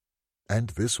myself. And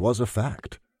this was a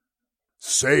fact.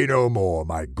 Say no more,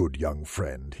 my good young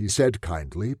friend, he said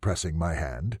kindly, pressing my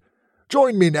hand.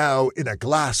 Join me now in a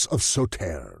glass of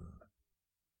Sauterne.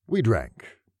 We drank.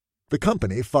 The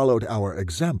company followed our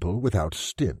example without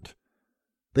stint.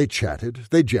 They chatted,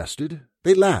 they jested,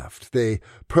 they laughed, they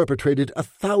perpetrated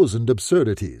 1,000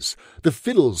 absurdities. The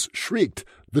fiddles shrieked,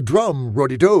 the drum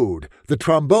rodidoed, the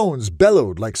trombones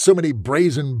bellowed like so many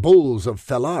brazen bulls of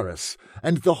Phalaris,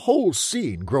 and the whole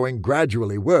scene, growing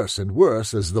gradually worse and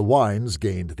worse as the wines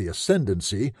gained the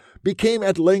ascendancy, became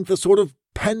at length a sort of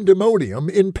pandemonium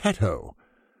in petto.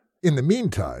 In the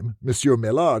meantime, Monsieur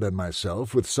Maillard and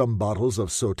myself, with some bottles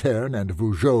of Sauterne and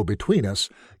Vougeot between us,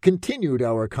 continued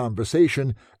our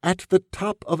conversation at the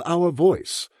top of our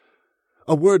voice.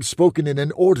 A word spoken in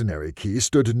an ordinary key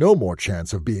stood no more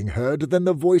chance of being heard than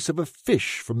the voice of a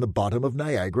fish from the bottom of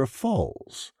Niagara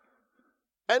Falls.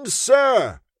 "And,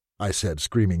 sir," I said,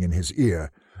 screaming in his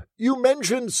ear, "you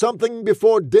mentioned something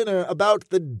before dinner about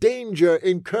the danger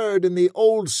incurred in the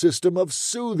old system of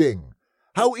soothing.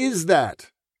 How is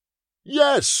that?"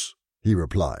 "Yes," he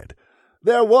replied,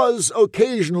 "there was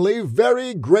occasionally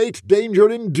very great danger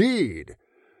indeed.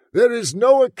 There is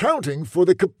no accounting for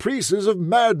the caprices of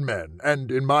madmen,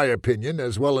 and in my opinion,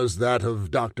 as well as that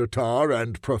of Dr. Tarr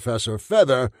and Professor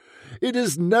Feather, it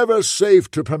is never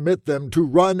safe to permit them to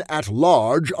run at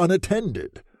large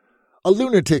unattended. A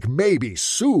lunatic may be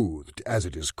soothed, as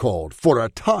it is called, for a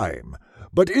time,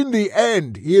 but in the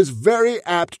end he is very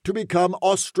apt to become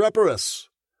obstreperous.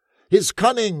 His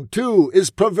cunning, too, is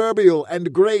proverbial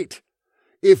and great.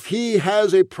 If he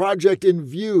has a project in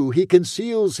view, he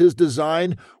conceals his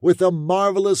design with a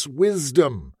marvelous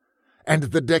wisdom, and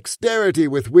the dexterity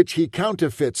with which he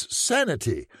counterfeits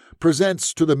sanity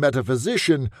presents to the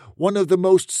metaphysician one of the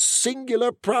most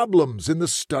singular problems in the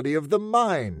study of the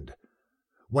mind.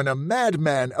 When a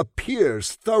madman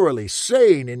appears thoroughly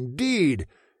sane indeed,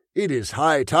 it is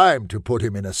high time to put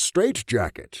him in a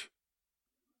straitjacket.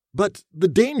 But the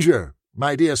danger,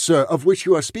 my dear sir, of which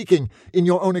you are speaking in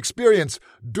your own experience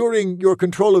during your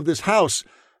control of this house,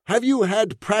 have you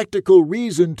had practical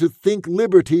reason to think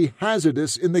liberty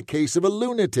hazardous in the case of a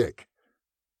lunatic?"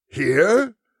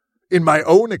 "Here? In my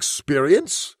own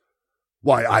experience?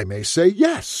 Why, I may say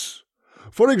yes.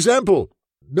 For example,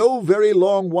 no very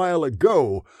long while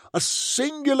ago, a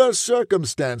singular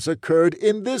circumstance occurred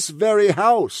in this very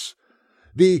house.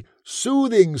 The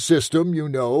soothing system, you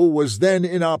know, was then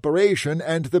in operation,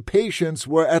 and the patients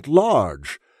were at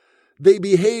large. They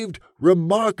behaved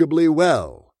remarkably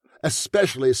well,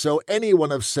 especially so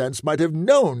anyone of sense might have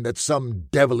known that some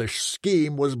devilish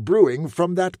scheme was brewing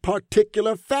from that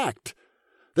particular fact,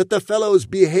 that the fellows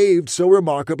behaved so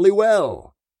remarkably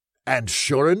well. And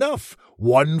sure enough,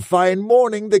 one fine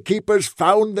morning the keepers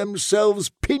found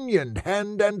themselves pinioned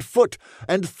hand and foot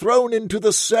and thrown into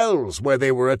the cells, where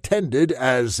they were attended,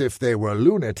 as if they were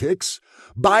lunatics,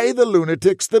 by the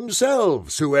lunatics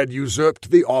themselves, who had usurped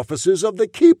the offices of the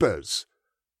keepers.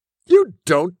 You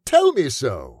don't tell me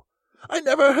so. I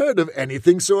never heard of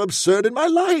anything so absurd in my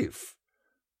life.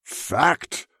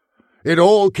 Fact. It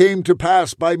all came to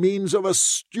pass by means of a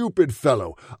stupid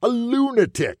fellow, a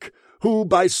lunatic, who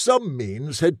by some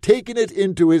means had taken it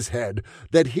into his head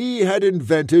that he had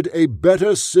invented a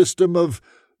better system of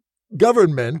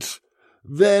government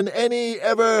than any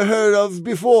ever heard of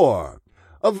before.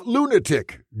 Of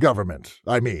lunatic government,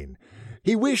 I mean.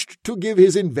 He wished to give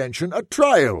his invention a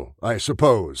trial, I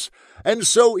suppose, and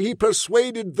so he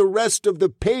persuaded the rest of the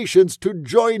patients to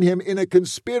join him in a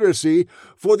conspiracy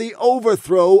for the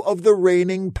overthrow of the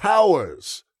reigning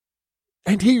powers.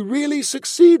 And he really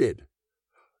succeeded.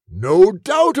 No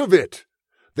doubt of it.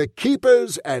 The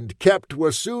keepers and kept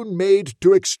were soon made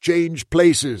to exchange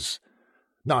places.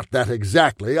 Not that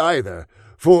exactly, either,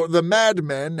 for the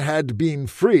madmen had been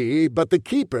free, but the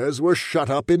keepers were shut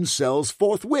up in cells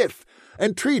forthwith,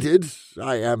 and treated,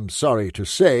 I am sorry to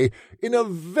say, in a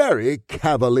very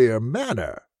cavalier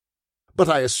manner. But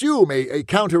I assume a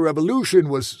counter-revolution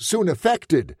was soon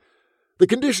effected. The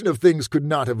condition of things could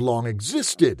not have long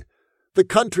existed. The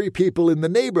country people in the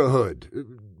neighborhood,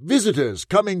 visitors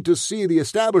coming to see the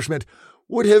establishment,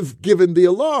 would have given the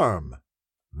alarm.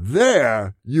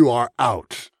 There you are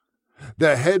out.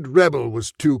 The head rebel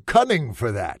was too cunning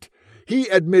for that. He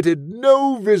admitted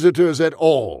no visitors at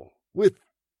all, with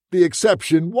the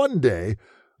exception one day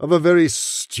of a very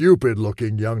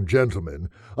stupid-looking young gentleman,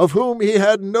 of whom he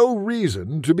had no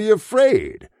reason to be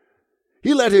afraid.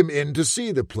 He let him in to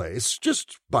see the place,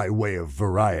 just by way of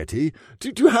variety,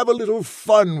 to have a little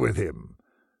fun with him.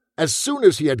 As soon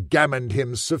as he had gammoned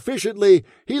him sufficiently,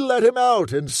 he let him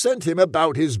out and sent him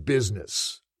about his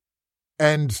business.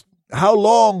 And how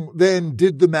long, then,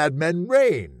 did the madmen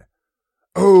reign?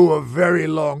 Oh, a very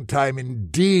long time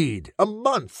indeed. A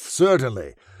month,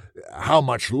 certainly. How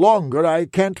much longer I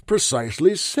can't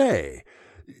precisely say.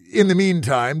 In the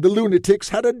meantime, the lunatics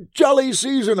had a jolly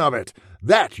season of it,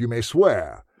 that you may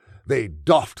swear. They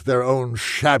doffed their own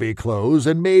shabby clothes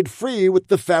and made free with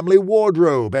the family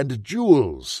wardrobe and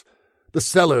jewels. The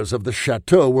cellars of the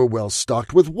chateau were well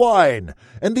stocked with wine,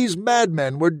 and these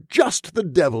madmen were just the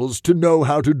devils to know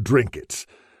how to drink it.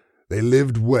 They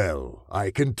lived well,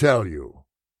 I can tell you.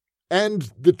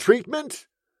 And the treatment?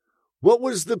 What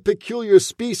was the peculiar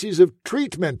species of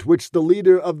treatment which the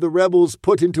leader of the rebels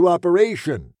put into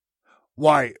operation?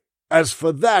 Why, as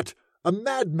for that, a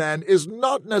madman is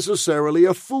not necessarily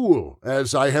a fool,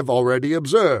 as I have already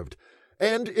observed,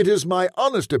 and it is my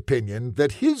honest opinion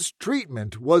that his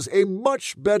treatment was a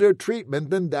much better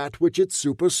treatment than that which it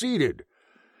superseded.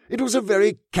 It was a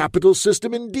very capital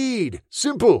system indeed,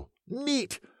 simple,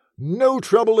 neat, no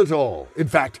trouble at all. In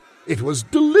fact, it was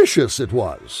delicious, it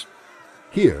was.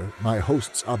 Here my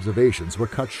host's observations were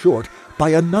cut short by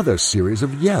another series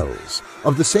of yells,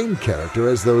 of the same character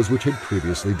as those which had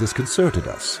previously disconcerted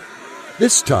us.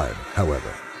 This time,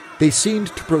 however, they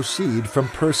seemed to proceed from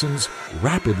persons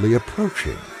rapidly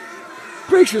approaching.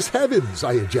 "Gracious heavens!"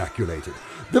 I ejaculated.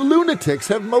 "The lunatics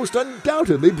have most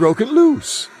undoubtedly broken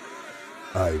loose."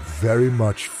 "I very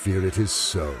much fear it is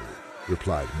so,"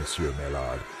 replied Monsieur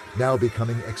Maillard, now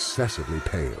becoming excessively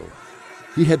pale.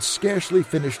 He had scarcely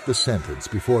finished the sentence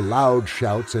before loud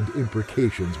shouts and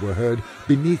imprecations were heard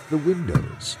beneath the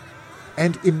windows.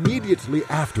 And immediately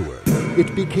afterward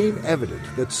it became evident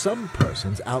that some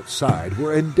persons outside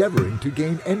were endeavoring to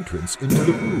gain entrance into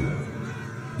the room.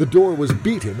 The door was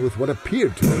beaten with what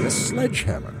appeared to be a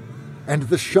sledgehammer, and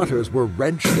the shutters were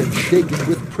wrenched and shaken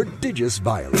with prodigious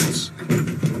violence.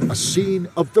 A scene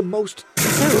of the most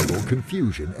terrible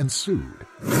confusion ensued.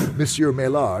 Monsieur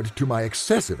Maillard, to my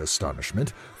excessive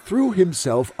astonishment, threw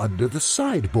himself under the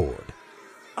sideboard.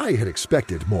 I had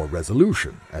expected more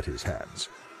resolution at his hands.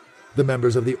 The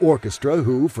members of the orchestra,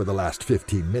 who for the last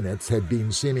 15 minutes had been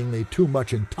seemingly too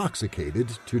much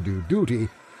intoxicated to do duty,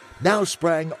 now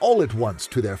sprang all at once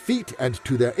to their feet and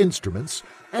to their instruments,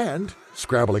 and,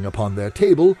 scrabbling upon their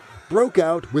table, broke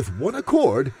out with one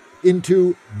accord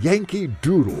into Yankee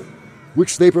Doodle,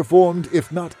 which they performed,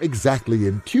 if not exactly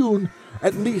in tune,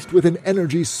 at least with an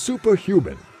energy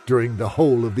superhuman during the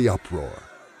whole of the uproar.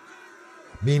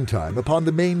 Meantime, upon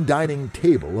the main dining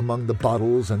table among the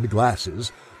bottles and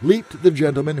glasses, leaped the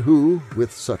gentleman who,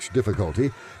 with such difficulty,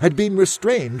 had been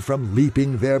restrained from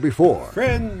leaping there before.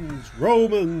 "Friends,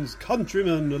 Romans,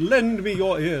 countrymen, lend me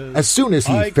your ears. As soon as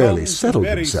he fairly settled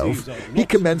himself, he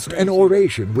commenced an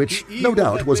oration which, no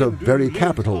doubt, was a very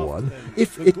capital one,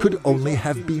 if it could only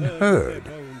have been heard.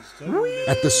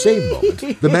 At the same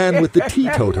moment, the man with the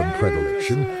teetotum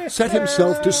predilection set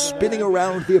himself to spinning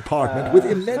around the apartment with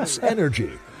immense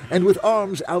energy, and with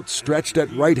arms outstretched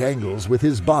at right angles with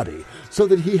his body, so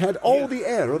that he had all the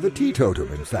air of a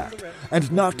teetotum, in fact,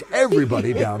 and knocked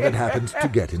everybody down that happened to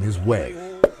get in his way.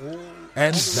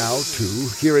 And now, too,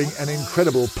 hearing an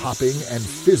incredible popping and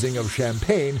fizzing of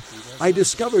champagne, I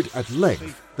discovered at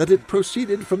length that it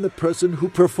proceeded from the person who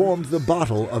performed the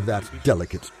bottle of that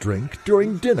delicate drink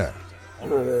during dinner.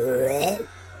 And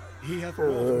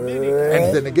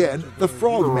then again, the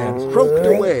frogman croaked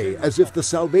away as if the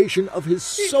salvation of his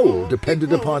soul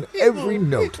depended upon every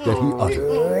note that he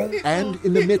uttered. And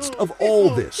in the midst of all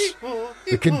this,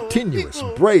 the continuous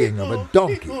braying of a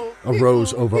donkey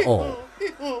arose over all.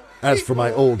 As for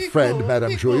my old friend,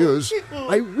 Madame Joyeuse,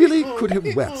 I really could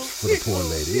have wept for the poor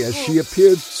lady, as she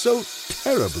appeared so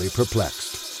terribly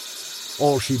perplexed.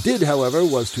 All she did, however,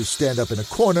 was to stand up in a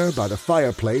corner by the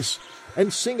fireplace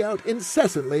and sing out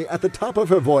incessantly at the top of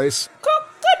her voice,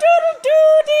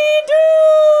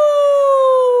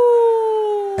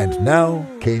 "Cock-a-doodle-doo-dee-doo!" And now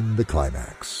came the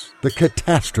climax, the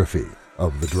catastrophe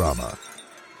of the drama.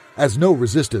 As no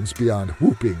resistance beyond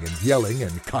whooping and yelling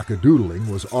and cock-a-doodling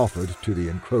was offered to the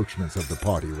encroachments of the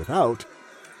party without,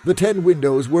 the 10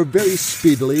 windows were very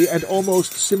speedily and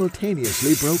almost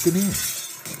simultaneously broken in.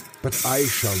 But I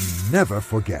shall never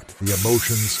forget the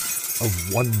emotions of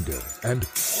wonder and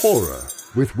horror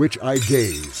with which I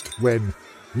gazed when,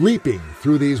 leaping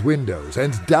through these windows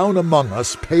and down among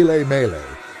us pele-mele,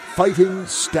 fighting,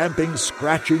 stamping,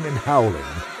 scratching, and howling,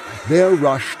 there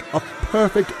rushed a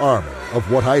perfect army of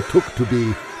what I took to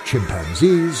be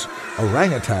chimpanzees,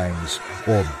 orangutans,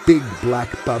 or big black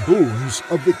baboons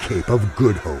of the Cape of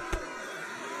Good Hope.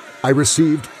 I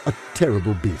received a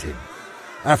terrible beating.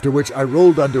 after which I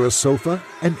rolled under a sofa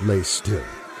and lay still.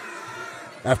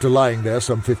 After lying there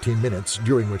some 15 minutes,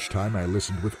 during which time I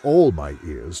listened with all my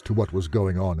ears to what was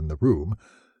going on in the room,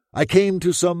 I came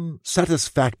to some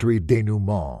satisfactory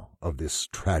denouement of this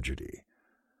tragedy.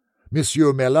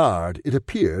 Monsieur Maillard, it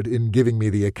appeared, in giving me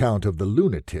the account of the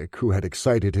lunatic who had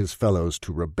excited his fellows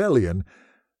to rebellion,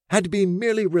 had been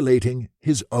merely relating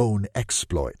his own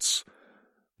exploits.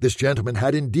 This gentleman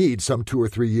had indeed, some 2 or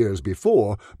 3 years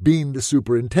before, been the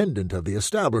superintendent of the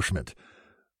establishment,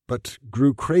 but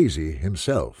grew crazy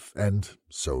himself, and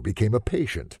so became a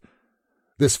patient.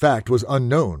 This fact was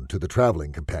unknown to the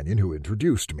travelling companion who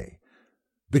introduced me.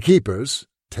 The keepers,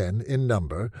 10 in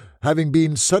number, having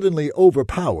been suddenly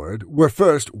overpowered, were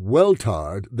first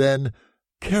well-tarred, then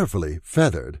carefully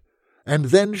feathered, and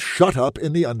then shut up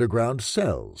in the underground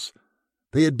cells.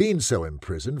 They had been so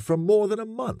imprisoned for more than a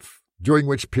month, during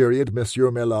which period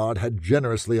Monsieur Maillard had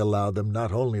generously allowed them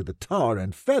not only the tar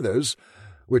and feathers,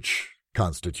 which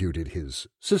constituted his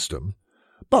system,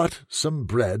 but some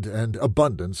bread and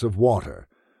abundance of water.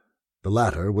 The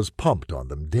latter was pumped on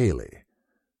them daily.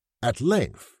 At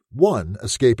length, one,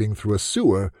 escaping through a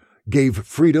sewer, gave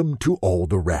freedom to all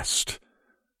the rest.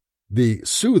 The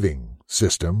soothing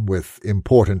system, with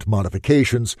important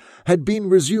modifications, had been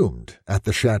resumed at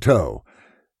the chateau,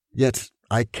 yet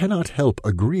I cannot help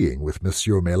agreeing with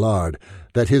Monsieur Maillard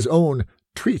that his own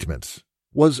treatment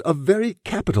was a very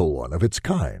capital one of its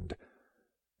kind.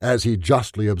 As he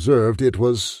justly observed, it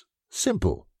was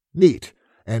simple, neat,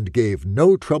 and gave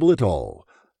no trouble at all,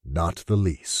 not the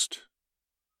least.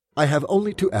 I have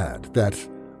only to add that,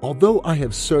 although I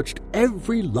have searched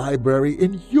every library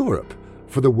in Europe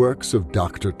for the works of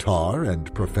Dr. Tar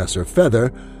and Professor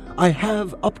Feather, I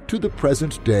have, up to the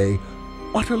present day,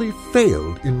 utterly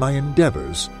failed in my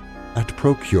endeavors at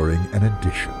procuring an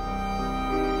edition.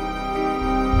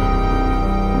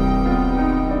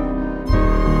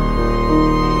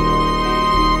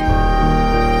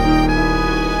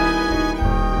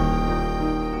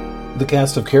 The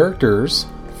cast of characters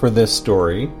for this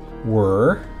story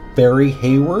were Barry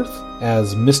Hayworth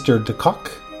as Mr. DeCock,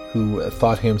 who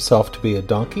thought himself to be a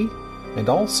donkey, and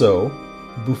also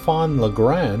Buffon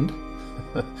Legrand,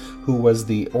 who was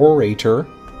the orator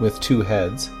with 2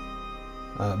 heads.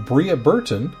 Bria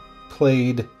Burton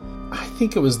played, I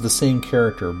think it was the same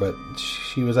character, but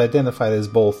she was identified as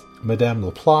both Madame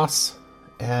Laplace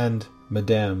and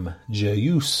Madame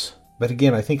Jayus. But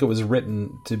again, I think it was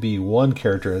written to be one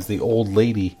character as the old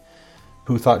lady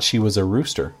who thought she was a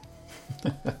rooster.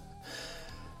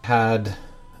 Had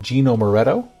Gino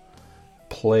Moretto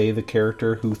play the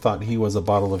character who thought he was a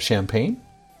bottle of champagne.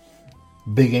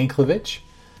 Big Anklevich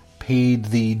played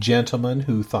the gentleman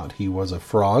who thought he was a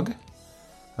frog.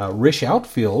 Rish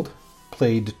Outfield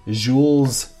played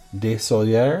Jules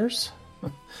Desoliers,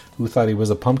 who thought he was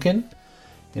a pumpkin.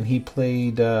 And he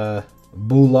played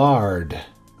Boulard,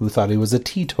 who thought he was a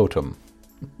teetotum.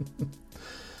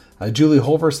 Julie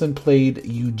Holverson played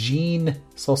Eugene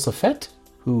Salsafette,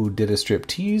 who did a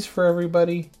striptease for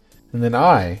everybody. And then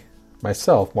I,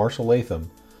 myself, Marshall Latham,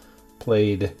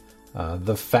 played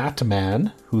the fat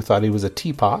man who thought he was a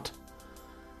teapot,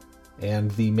 and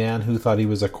the man who thought he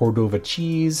was a Cordova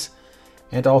cheese,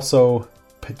 and also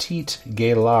Petite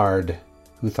Gaillard,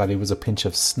 who thought he was a pinch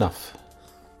of snuff.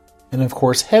 And of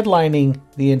course, headlining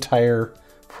the entire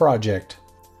project,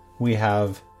 we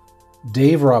have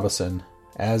Dave Robison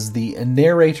as the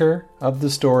narrator of the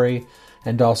story,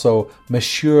 and also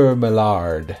Monsieur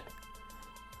Maillard.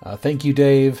 Thank you,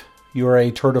 Dave. You are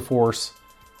a tour de force.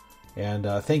 And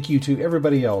thank you to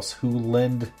everybody else who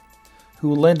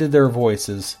lended their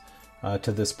voices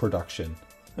to this production.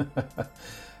 It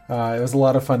was a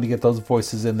lot of fun to get those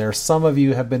voices in there. Some of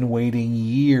you have been waiting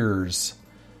years,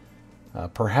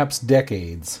 perhaps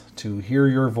decades, to hear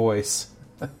your voice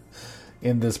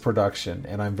in this production,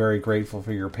 and I'm very grateful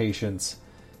for your patience,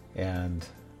 and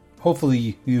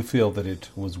hopefully you feel that it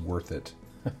was worth it.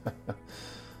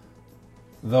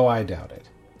 Though I doubt it.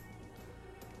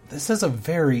 This is a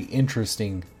very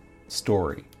interesting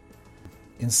story.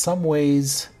 In some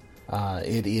ways,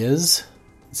 it is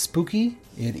spooky.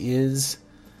 It is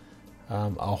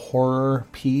a horror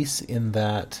piece in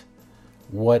that,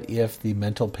 what if the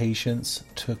mental patients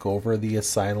took over the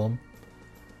asylum?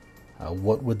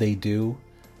 What would they do?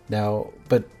 Now,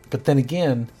 but then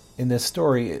again, in this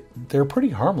story, they're pretty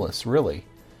harmless, really.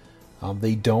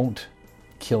 They don't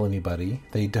kill anybody.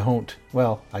 They don't,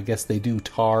 well, I guess they do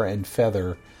tar and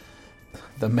feather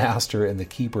the master and the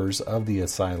keepers of the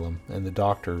asylum and the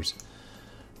doctors.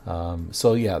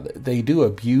 So yeah, they do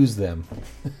abuse them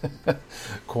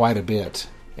quite a bit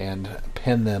and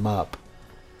pen them up.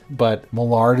 But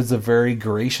Millard is a very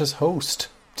gracious host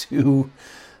to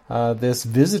this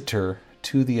visitor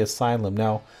to the asylum.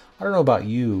 Now, I don't know about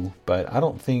you, but I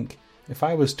don't think, if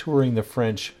I was touring the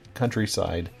French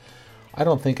countryside, I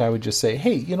don't think I would just say,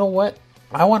 hey, you know what?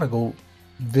 I want to go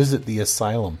visit the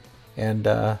asylum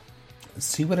and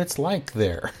see what it's like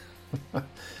there.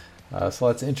 So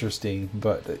that's interesting.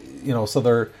 But,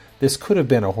 so this could have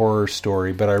been a horror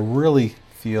story, but I really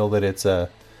feel that it's a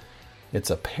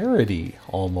parody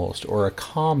almost, or a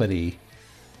comedy.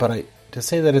 But to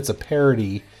say that it's a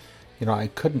parody, I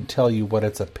couldn't tell you what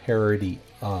it's a parody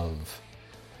of.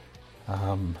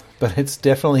 But it's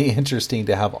definitely interesting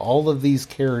to have all of these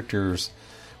characters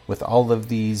with all of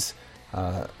these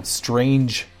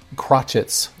strange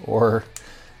crotchets, or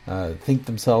think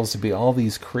themselves to be all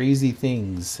these crazy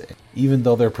things, even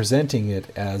though they're presenting it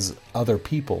as other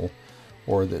people,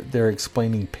 or they're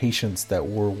explaining patients that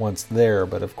were once there,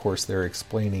 but of course they're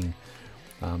explaining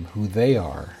who they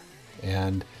are.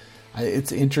 And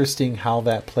it's interesting how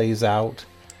that plays out,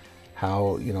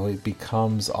 how, it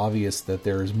becomes obvious that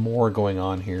there's more going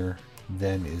on here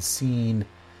than is seen,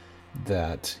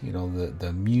 that,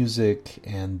 the music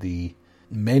and the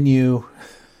menu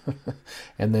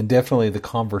and then definitely the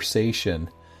conversation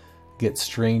gets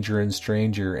stranger and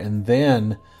stranger. And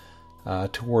then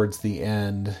towards the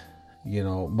end,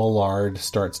 Millard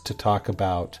starts to talk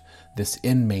about this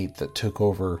inmate that took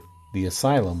over the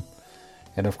asylum.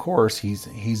 And of course,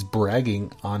 he's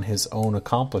bragging on his own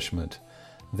accomplishment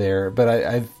there. But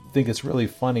I think it's really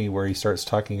funny where he starts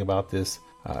talking about this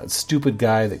stupid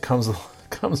guy that comes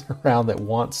around that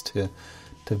wants to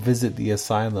visit the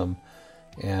asylum.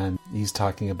 And he's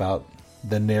talking about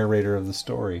the narrator of the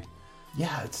story.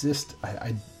 Yeah, it's just,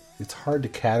 it's hard to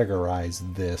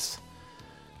categorize this.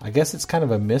 I guess it's kind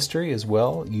of a mystery as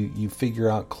well. You figure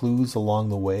out clues along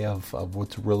the way of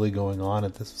what's really going on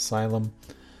at this asylum.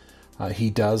 He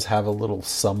does have a little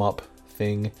sum up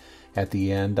thing at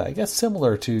the end, I guess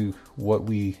similar to what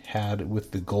we had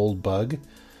with the Gold Bug,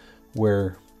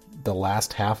 where the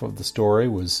last half of the story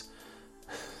was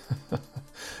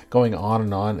going on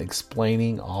and on,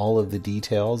 explaining all of the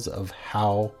details of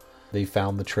how they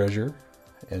found the treasure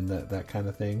and that kind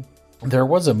of thing. There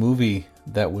was a movie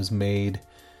that was made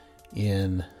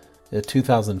in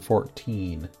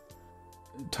 2014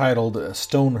 titled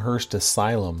Stonehurst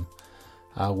Asylum,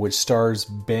 which stars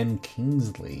Ben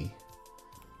Kingsley.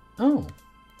 Oh.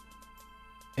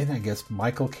 And I guess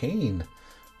Michael Caine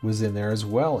was in there as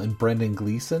well, and Brendan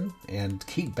Gleeson and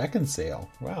Kate Beckinsale.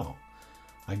 Wow.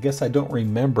 I guess I don't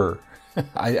remember.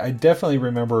 I definitely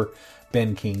remember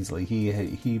Ben Kingsley.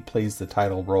 He plays the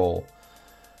title role.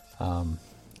 And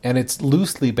it's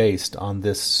loosely based on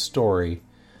this story.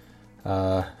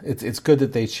 It's good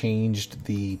that they changed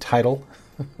the title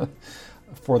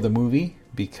for the movie,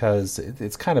 because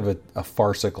it's kind of a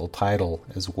farcical title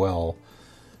as well.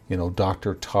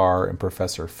 Dr. Tar and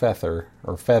Professor Feather,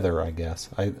 or Feather, I guess.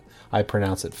 I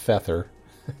pronounce it Feather.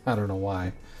 I don't know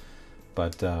why.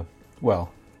 But,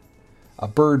 a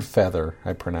bird feather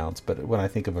I pronounce, but when I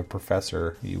think of a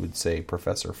professor, you would say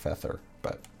Professor Feather.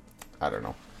 But I don't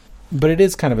know. But it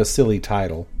is kind of a silly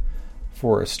title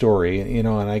for a story, and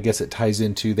I guess it ties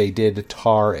into, they did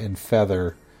tar and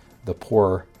feather the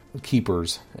poor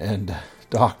keepers and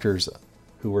doctors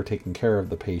who were taking care of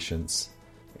the patients.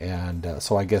 And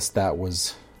so I guess that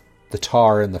was, the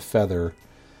tar and the feather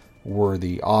were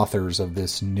the authors of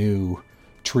this new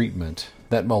treatment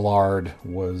that Millard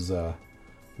was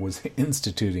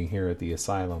instituting here at the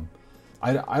asylum.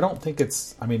 I don't think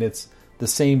it's the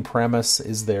same premise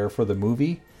is there for the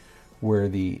movie, where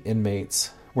the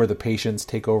patients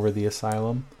take over the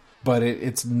asylum, but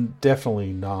it's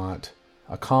definitely not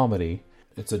a comedy.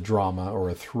 It's a drama or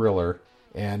a thriller,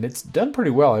 and it's done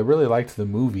pretty well. I really liked the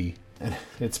movie, and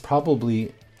it's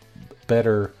probably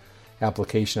better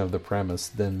application of the premise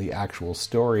than the actual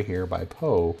story here by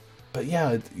Poe. But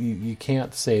yeah, you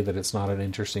can't say that it's not an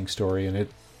interesting story, and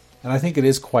I think it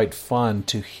is quite fun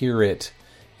to hear it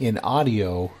in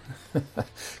audio,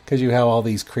 because you have all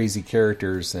these crazy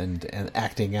characters and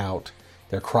acting out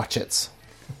their crotchets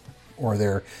or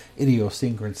their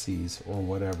idiosyncrasies or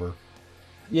whatever.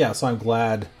 Yeah, so I'm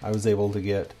glad I was able to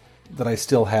get that. I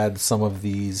still had some of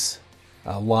these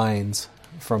lines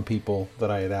from people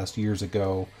that I had asked years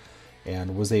ago,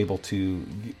 and was able to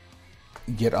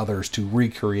get others to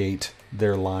recreate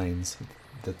their lines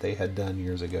that they had done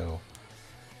years ago.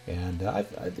 And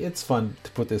it's fun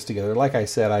to put this together. Like I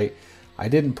said, I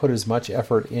didn't put as much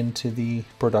effort into the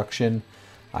production.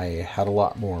 I had a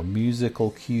lot more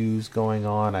musical cues going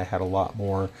on. I had a lot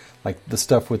more, like the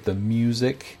stuff with the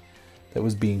music that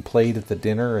was being played at the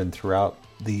dinner and throughout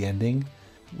the ending.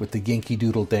 with the Yankee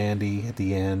Doodle Dandy at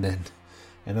the end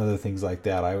and other things like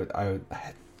that. I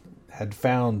had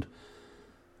found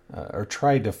or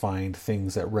tried to find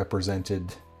things that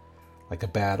represented like a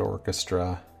bad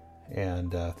orchestra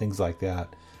and things like that.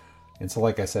 And so,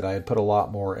 like I said, I had put a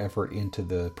lot more effort into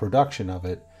the production of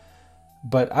it.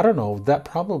 But I don't know, that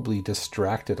probably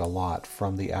distracted a lot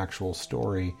from the actual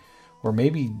story. Or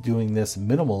maybe doing this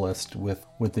minimalist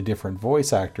with the different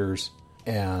voice actors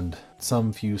and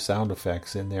some few sound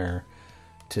effects in there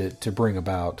to bring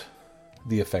about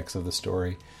the effects of the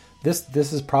story. This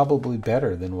is probably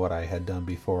better than what I had done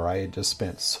before. I had just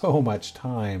spent so much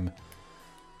time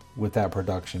with that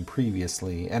production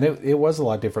previously. And it was a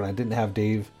lot different. I didn't have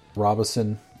Dave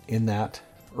Robison in that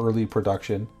early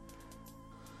production.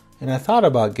 And I thought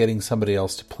about getting somebody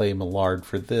else to play Millard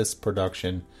for this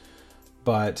production.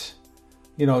 But,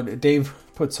 you know, Dave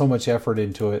put so much effort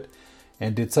into it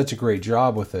and did such a great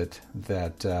job with it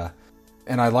that,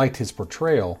 and I liked his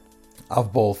portrayal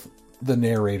of both the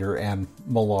narrator and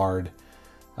Millard,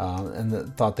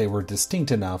 and thought they were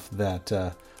distinct enough that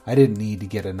I didn't need to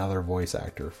get another voice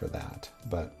actor for that.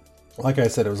 But like I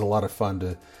said, it was a lot of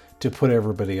fun to put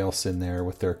everybody else in there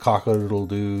with their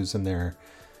cock-a-doodle-doos and their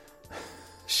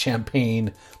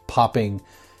champagne popping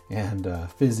and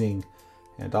fizzing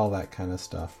and all that kind of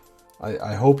stuff.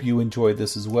 I hope you enjoyed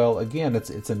this as well. Again,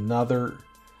 it's another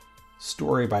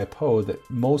story by Poe that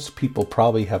most people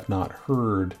probably have not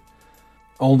heard,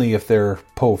 only if they're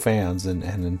Poe fans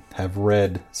and have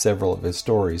read several of his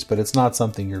stories. But it's not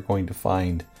something you're going to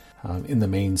find in the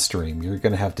mainstream. You're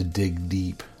going to have to dig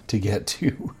deep to get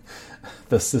to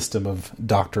the system of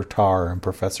Dr. Tar and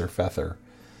Professor Feather.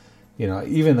 You know,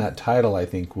 even that title, I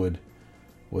think, would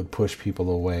push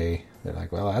people away. They're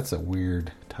like, well, that's a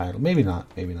weird title. Maybe not.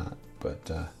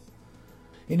 But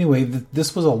anyway,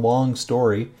 this was a long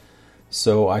story,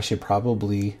 so I should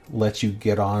probably let you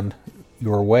get on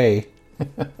your way.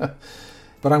 But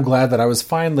I'm glad that I was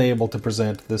finally able to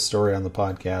present this story on the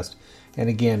podcast. And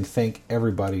again, thank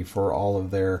everybody for all of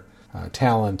their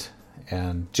talent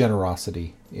and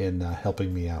generosity in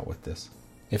helping me out with this.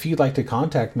 If you'd like to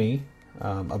contact me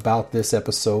about this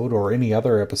episode or any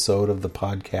other episode of the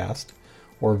podcast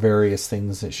or various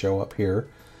things that show up here,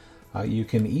 you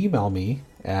can email me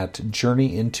at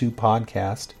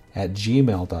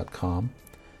journeyintopodcast@gmail.com.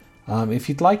 If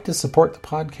you'd like to support the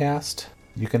podcast,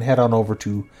 you can head on over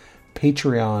to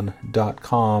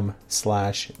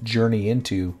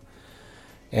patreon.com/journeyinto.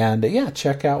 And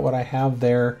check out what I have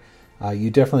there. You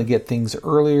definitely get things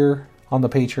earlier on the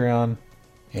Patreon.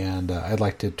 And I'd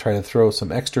like to try to throw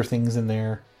some extra things in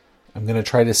there. I'm going to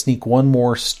try to sneak one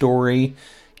more story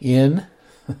in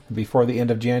before the end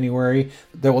of January.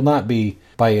 That will not be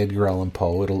by Edgar Allan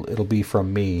Poe. It'll be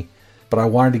from me. But I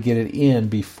wanted to get it in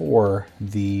before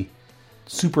the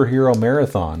superhero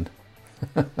marathon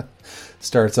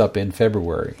starts up in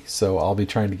February. So I'll be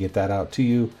trying to get that out to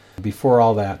you before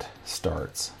all that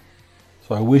starts.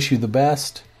 So I wish you the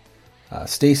best.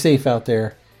 Stay safe out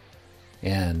there.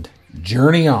 And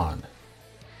journey on.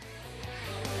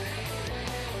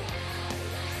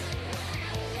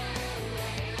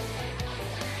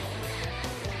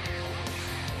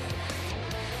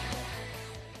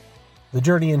 The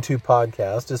Journey Into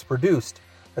podcast is produced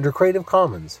under Creative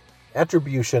Commons,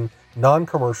 Attribution,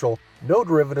 Non-Commercial, No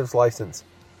Derivatives License,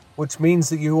 which means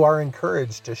that you are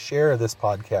encouraged to share this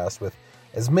podcast with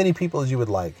as many people as you would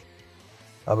like.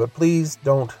 But please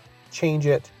don't change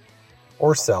it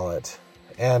or sell it,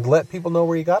 and let people know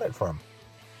where you got it from.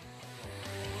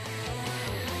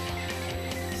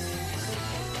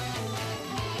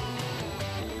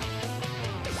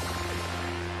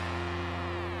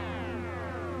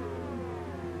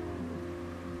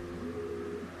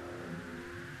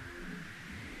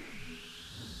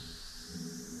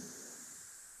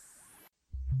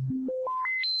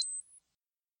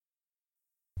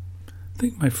 I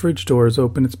think my fridge door is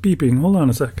open. It's beeping. Hold on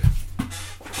a sec.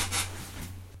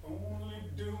 Only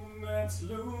doom that's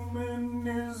looming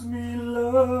is me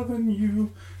loving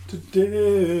you to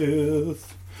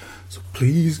death. So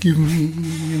please give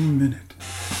me a minute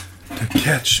to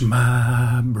catch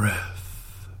my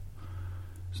breath.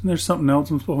 Isn't there something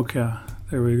else? Okay,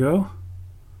 there we go.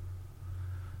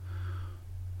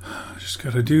 Just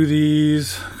gotta do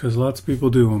these because lots of people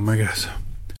do them, I guess.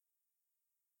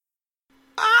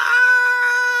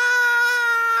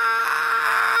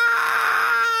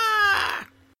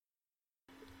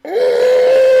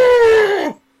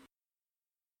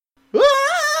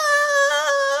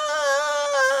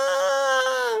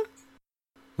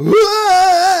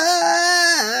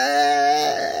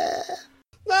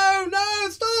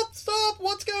 Stop!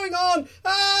 What's going on?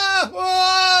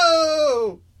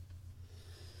 Whoa!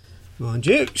 Mind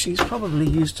you, she's probably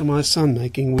used to my son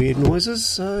making weird noises,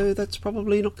 so that's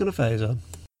probably not going to faze her.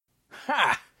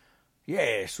 Ha!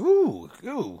 Yes, ooh.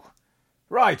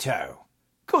 Righto.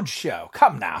 Good show.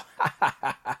 Come now.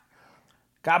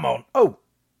 Come on. Oh,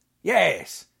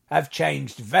 yes. Have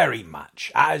changed very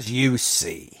much, as you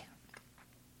see.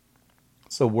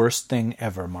 It's the worst thing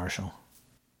ever, Marshall.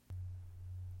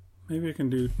 Maybe I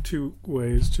can do 2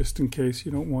 ways, just in case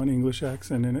you don't want English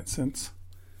accent in it, since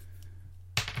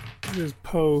there's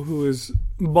Poe, who is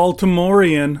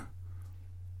Baltimorean,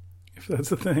 if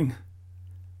that's a thing.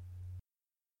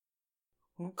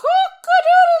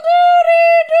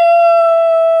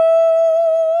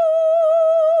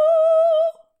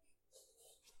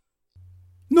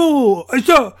 No,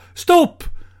 stop,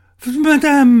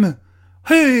 madame.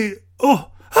 Hey,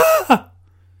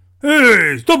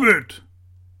 hey, stop it.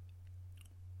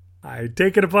 I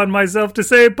take it upon myself to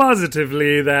say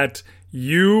positively that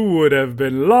you would have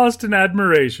been lost in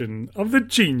admiration of the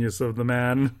genius of the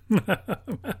man.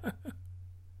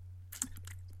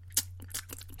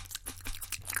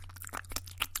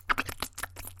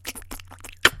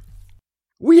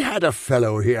 "We had a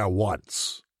fellow here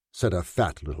once," said a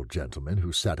fat little gentleman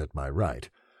who sat at my right,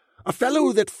 "a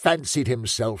fellow that fancied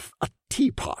himself a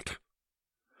teapot.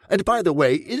 And by the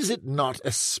way, is it not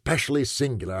especially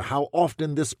singular how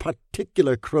often this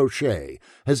particular crochet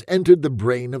has entered the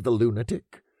brain of the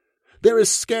lunatic? There is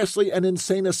scarcely an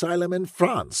insane asylum in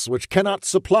France which cannot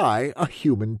supply a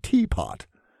human teapot.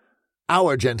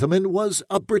 Our gentleman was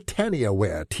a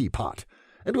Britannia-ware teapot,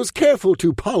 and was careful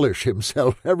to polish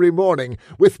himself every morning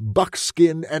with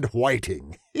buckskin and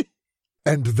whiting."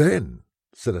 "And then,"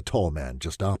 said a tall man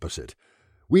just opposite,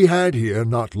 "we had here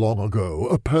not long ago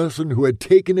a person who had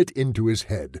taken it into his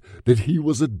head that he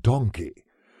was a donkey,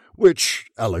 which,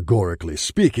 allegorically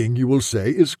speaking, you will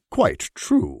say is quite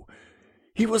true.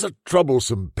 He was a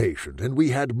troublesome patient, and we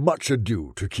had much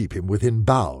ado to keep him within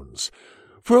bounds.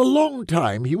 For a long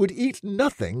time he would eat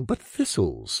nothing but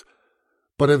thistles.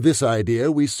 But of this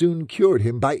idea we soon cured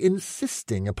him by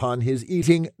insisting upon his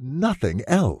eating nothing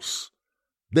else.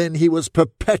 Then he was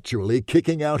perpetually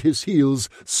kicking out his heels,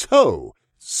 so,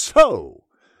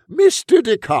 Mr.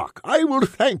 de Kock, I will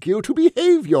thank you to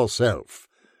behave yourself."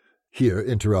 Here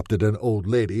interrupted an old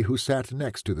lady who sat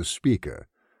next to the speaker.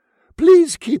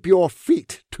 "Please keep your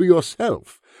feet to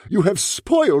yourself. You have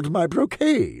spoiled my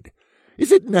brocade.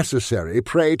 Is it necessary,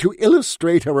 pray, to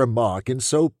illustrate a remark in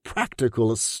so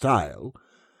practical a style?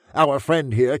 Our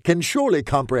friend here can surely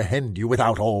comprehend you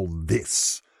without all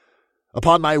this.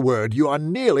 Upon my word, you are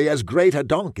nearly as great a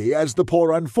donkey as the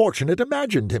poor unfortunate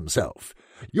imagined himself.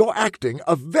 Your acting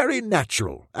a very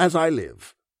natural, as I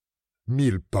live."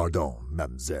 "Mille pardons,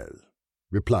 mademoiselle,"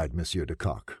 replied Monsieur de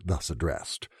Kock, thus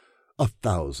addressed.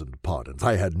 "1,000 pardons.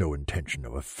 I had no intention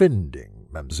of offending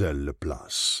Mademoiselle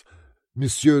Laplace.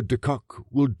 Monsieur de Kock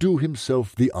will do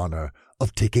himself the honour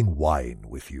of taking wine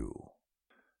with you."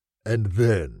 "And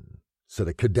then," said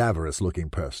a cadaverous-looking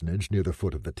personage near the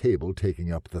foot of the table,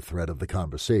 taking up the thread of the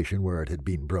conversation where it had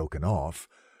been broken off,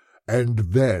 "and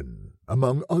then,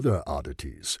 among other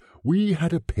oddities, we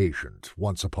had a patient,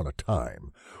 once upon a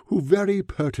time, who very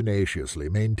pertinaciously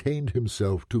maintained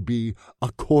himself to be a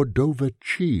Cordova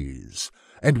cheese,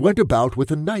 and went about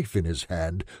with a knife in his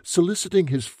hand, soliciting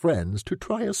his friends to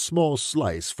try a small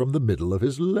slice from the middle of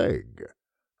his leg."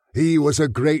 "He was a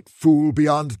great fool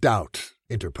beyond doubt,"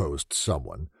 interposed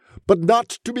someone, "but not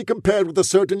to be compared with a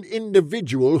certain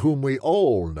individual whom we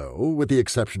all know, with the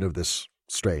exception of this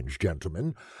strange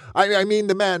gentleman. I mean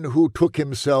the man who took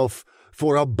himself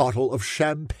for a bottle of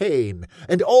champagne,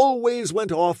 and always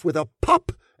went off with a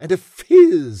pop and a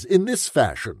fizz in this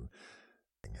fashion."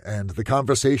 And the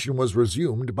conversation was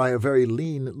resumed by a very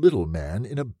lean little man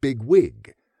in a big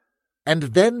wig. "And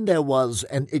then there was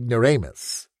an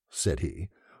ignoramus," said he,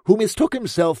 "who mistook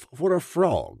himself for a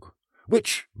frog,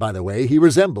 which, by the way, he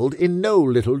resembled in no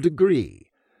little degree.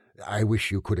 I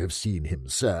wish you could have seen him,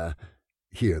 sir."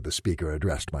 Here the speaker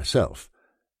addressed myself.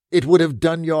 "It would have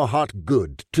done your heart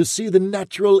good to see the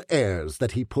natural airs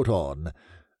that he put on.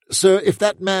 Sir, if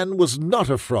that man was not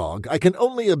a frog, I can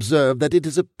only observe that it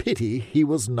is a pity he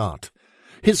was not.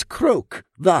 His croak,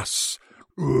 thus,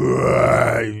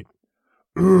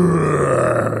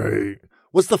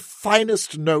 was the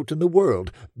finest note in the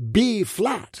world, B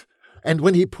flat, and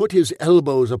when he put his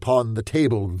elbows upon the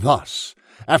table thus,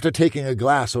 after taking a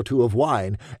glass or two of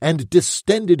wine, and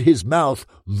distended his mouth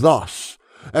thus,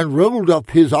 and rolled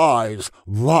up his eyes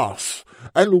thus,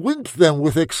 and winked them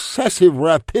with excessive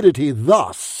rapidity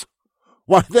thus,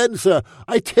 why then, sir,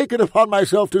 I take it upon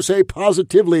myself to say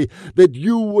positively that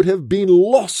you would have been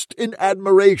lost in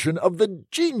admiration of the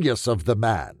genius of the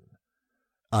man."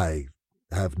 "I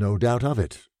have no doubt of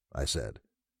it, I said.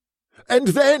 And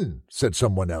then, said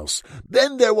someone else,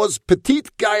 then there was Petit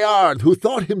Gaillard, who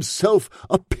thought himself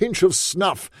a pinch of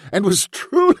snuff, and was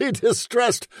truly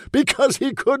distressed because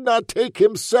he could not take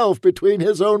himself between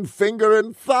his own finger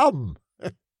and thumb.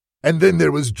 And then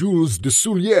there was Jules de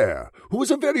Soulière, who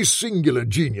was a very singular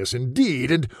genius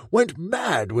indeed, and went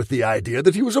mad with the idea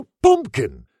that he was a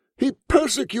pumpkin. He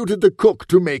persecuted the cook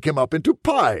to make him up into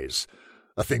pies,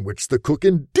 a thing which the cook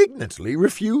indignantly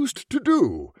refused to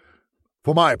do.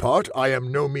 For my part, I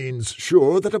am no means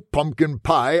sure that a pumpkin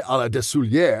pie à la de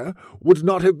Soulière would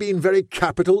not have been very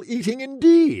capital eating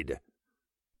indeed.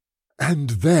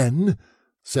 And then,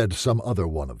 said some other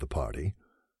one of the party,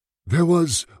 there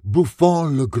was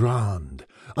Buffon le Grand,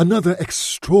 another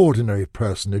extraordinary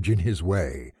personage in his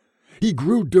way. He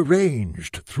grew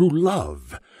deranged through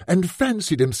love, and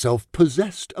fancied himself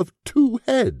possessed of 2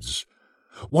 heads.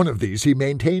 One of these he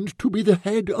maintained to be the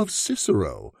head of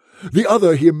Cicero. The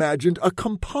other he imagined a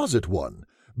composite one,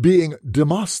 being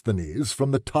Demosthenes from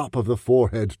the top of the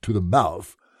forehead to the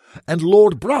mouth, and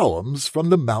Lord Brougham's from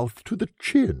the mouth to the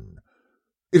chin.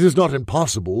 It is not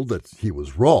impossible that he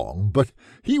was wrong, but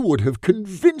he would have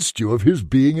convinced you of his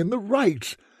being in the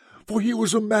right, for he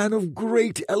was a man of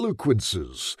great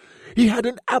eloquences. He had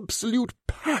an absolute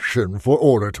passion for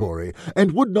oratory,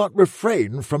 and would not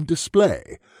refrain from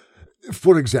display.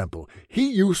 For example, he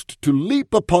used to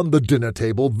leap upon the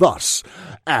dinner-table thus,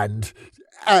 and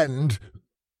then,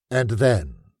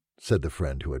 said the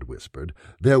friend who had whispered,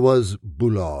 there was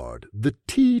Boulard, the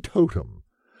teetotum.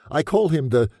 I call him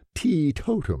the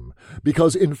teetotum,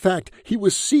 because in fact he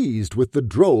was seized with the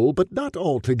droll but not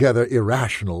altogether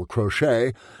irrational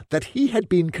crochet that he had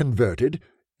been converted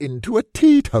into a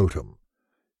teetotum.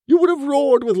 You would have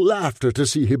roared with laughter to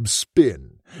see him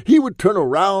spin. He would turn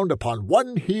around upon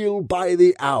one heel by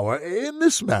the hour in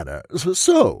this manner,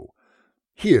 so.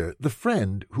 Here the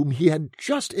friend whom he had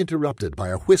just interrupted by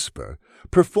a whisper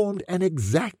performed an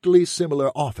exactly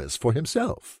similar office for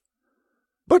himself.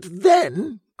 But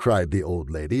then, cried the old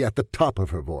lady at the top of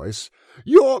her voice,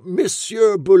 your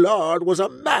Monsieur Boulard was a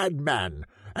madman,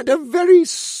 and a very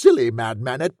silly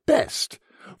madman at best.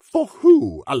 For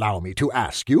who, allow me to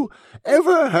ask you,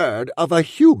 ever heard of a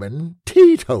human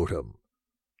teetotum?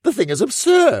 The thing is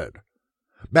absurd.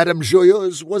 Madame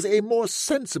Joyeuse was a more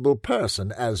sensible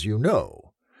person, as you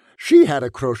know. She had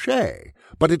a crochet,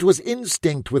 but it was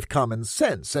instinct with common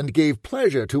sense, and gave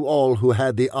pleasure to all who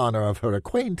had the honour of her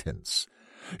acquaintance.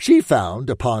 She found,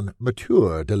 upon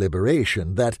mature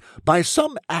deliberation, that by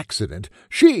some accident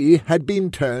she had been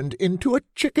turned into a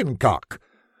chicken-cock.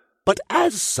 But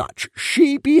as such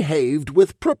she behaved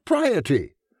with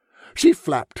propriety. She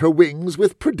flapped her wings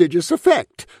with prodigious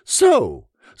effect, so,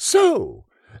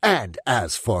 and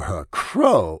as for her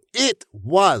crow, it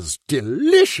was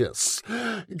delicious.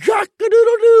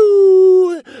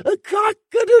 Cock-a-doodle-doo,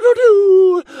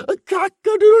 cock-a-doodle-doo,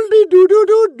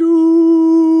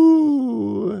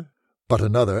 cock-a-doodle-dee-doo-doo-doo. But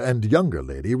another and younger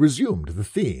lady resumed the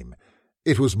theme.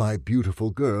 It was my beautiful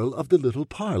girl of the little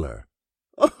parlour.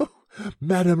 Oh,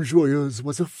 Madame Joyeuse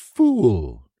was a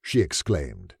fool, she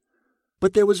exclaimed.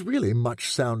 But there was really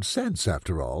much sound sense,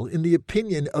 after all, in the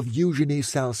opinion of Eugénie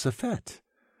Salsafette.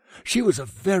 She was a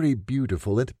very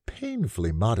beautiful and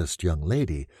painfully modest young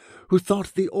lady, who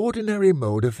thought the ordinary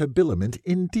mode of habiliment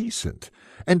indecent,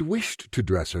 and wished to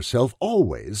dress herself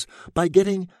always by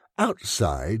getting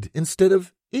outside instead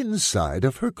of inside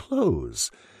of her clothes.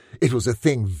 It was a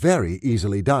thing very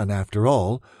easily done, after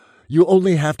all. You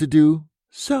only have to do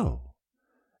so,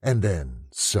 and then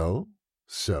so,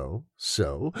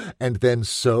 and then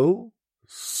so,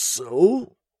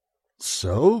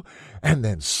 and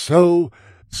then so,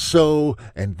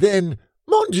 and then,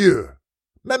 Mon Dieu!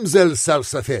 Mademoiselle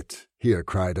Salsafette, here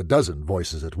cried a dozen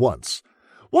voices at once.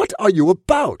 What are you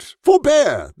about?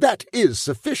 Forbear! That is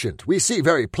sufficient. We see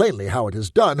very plainly how it is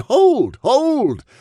done. Hold!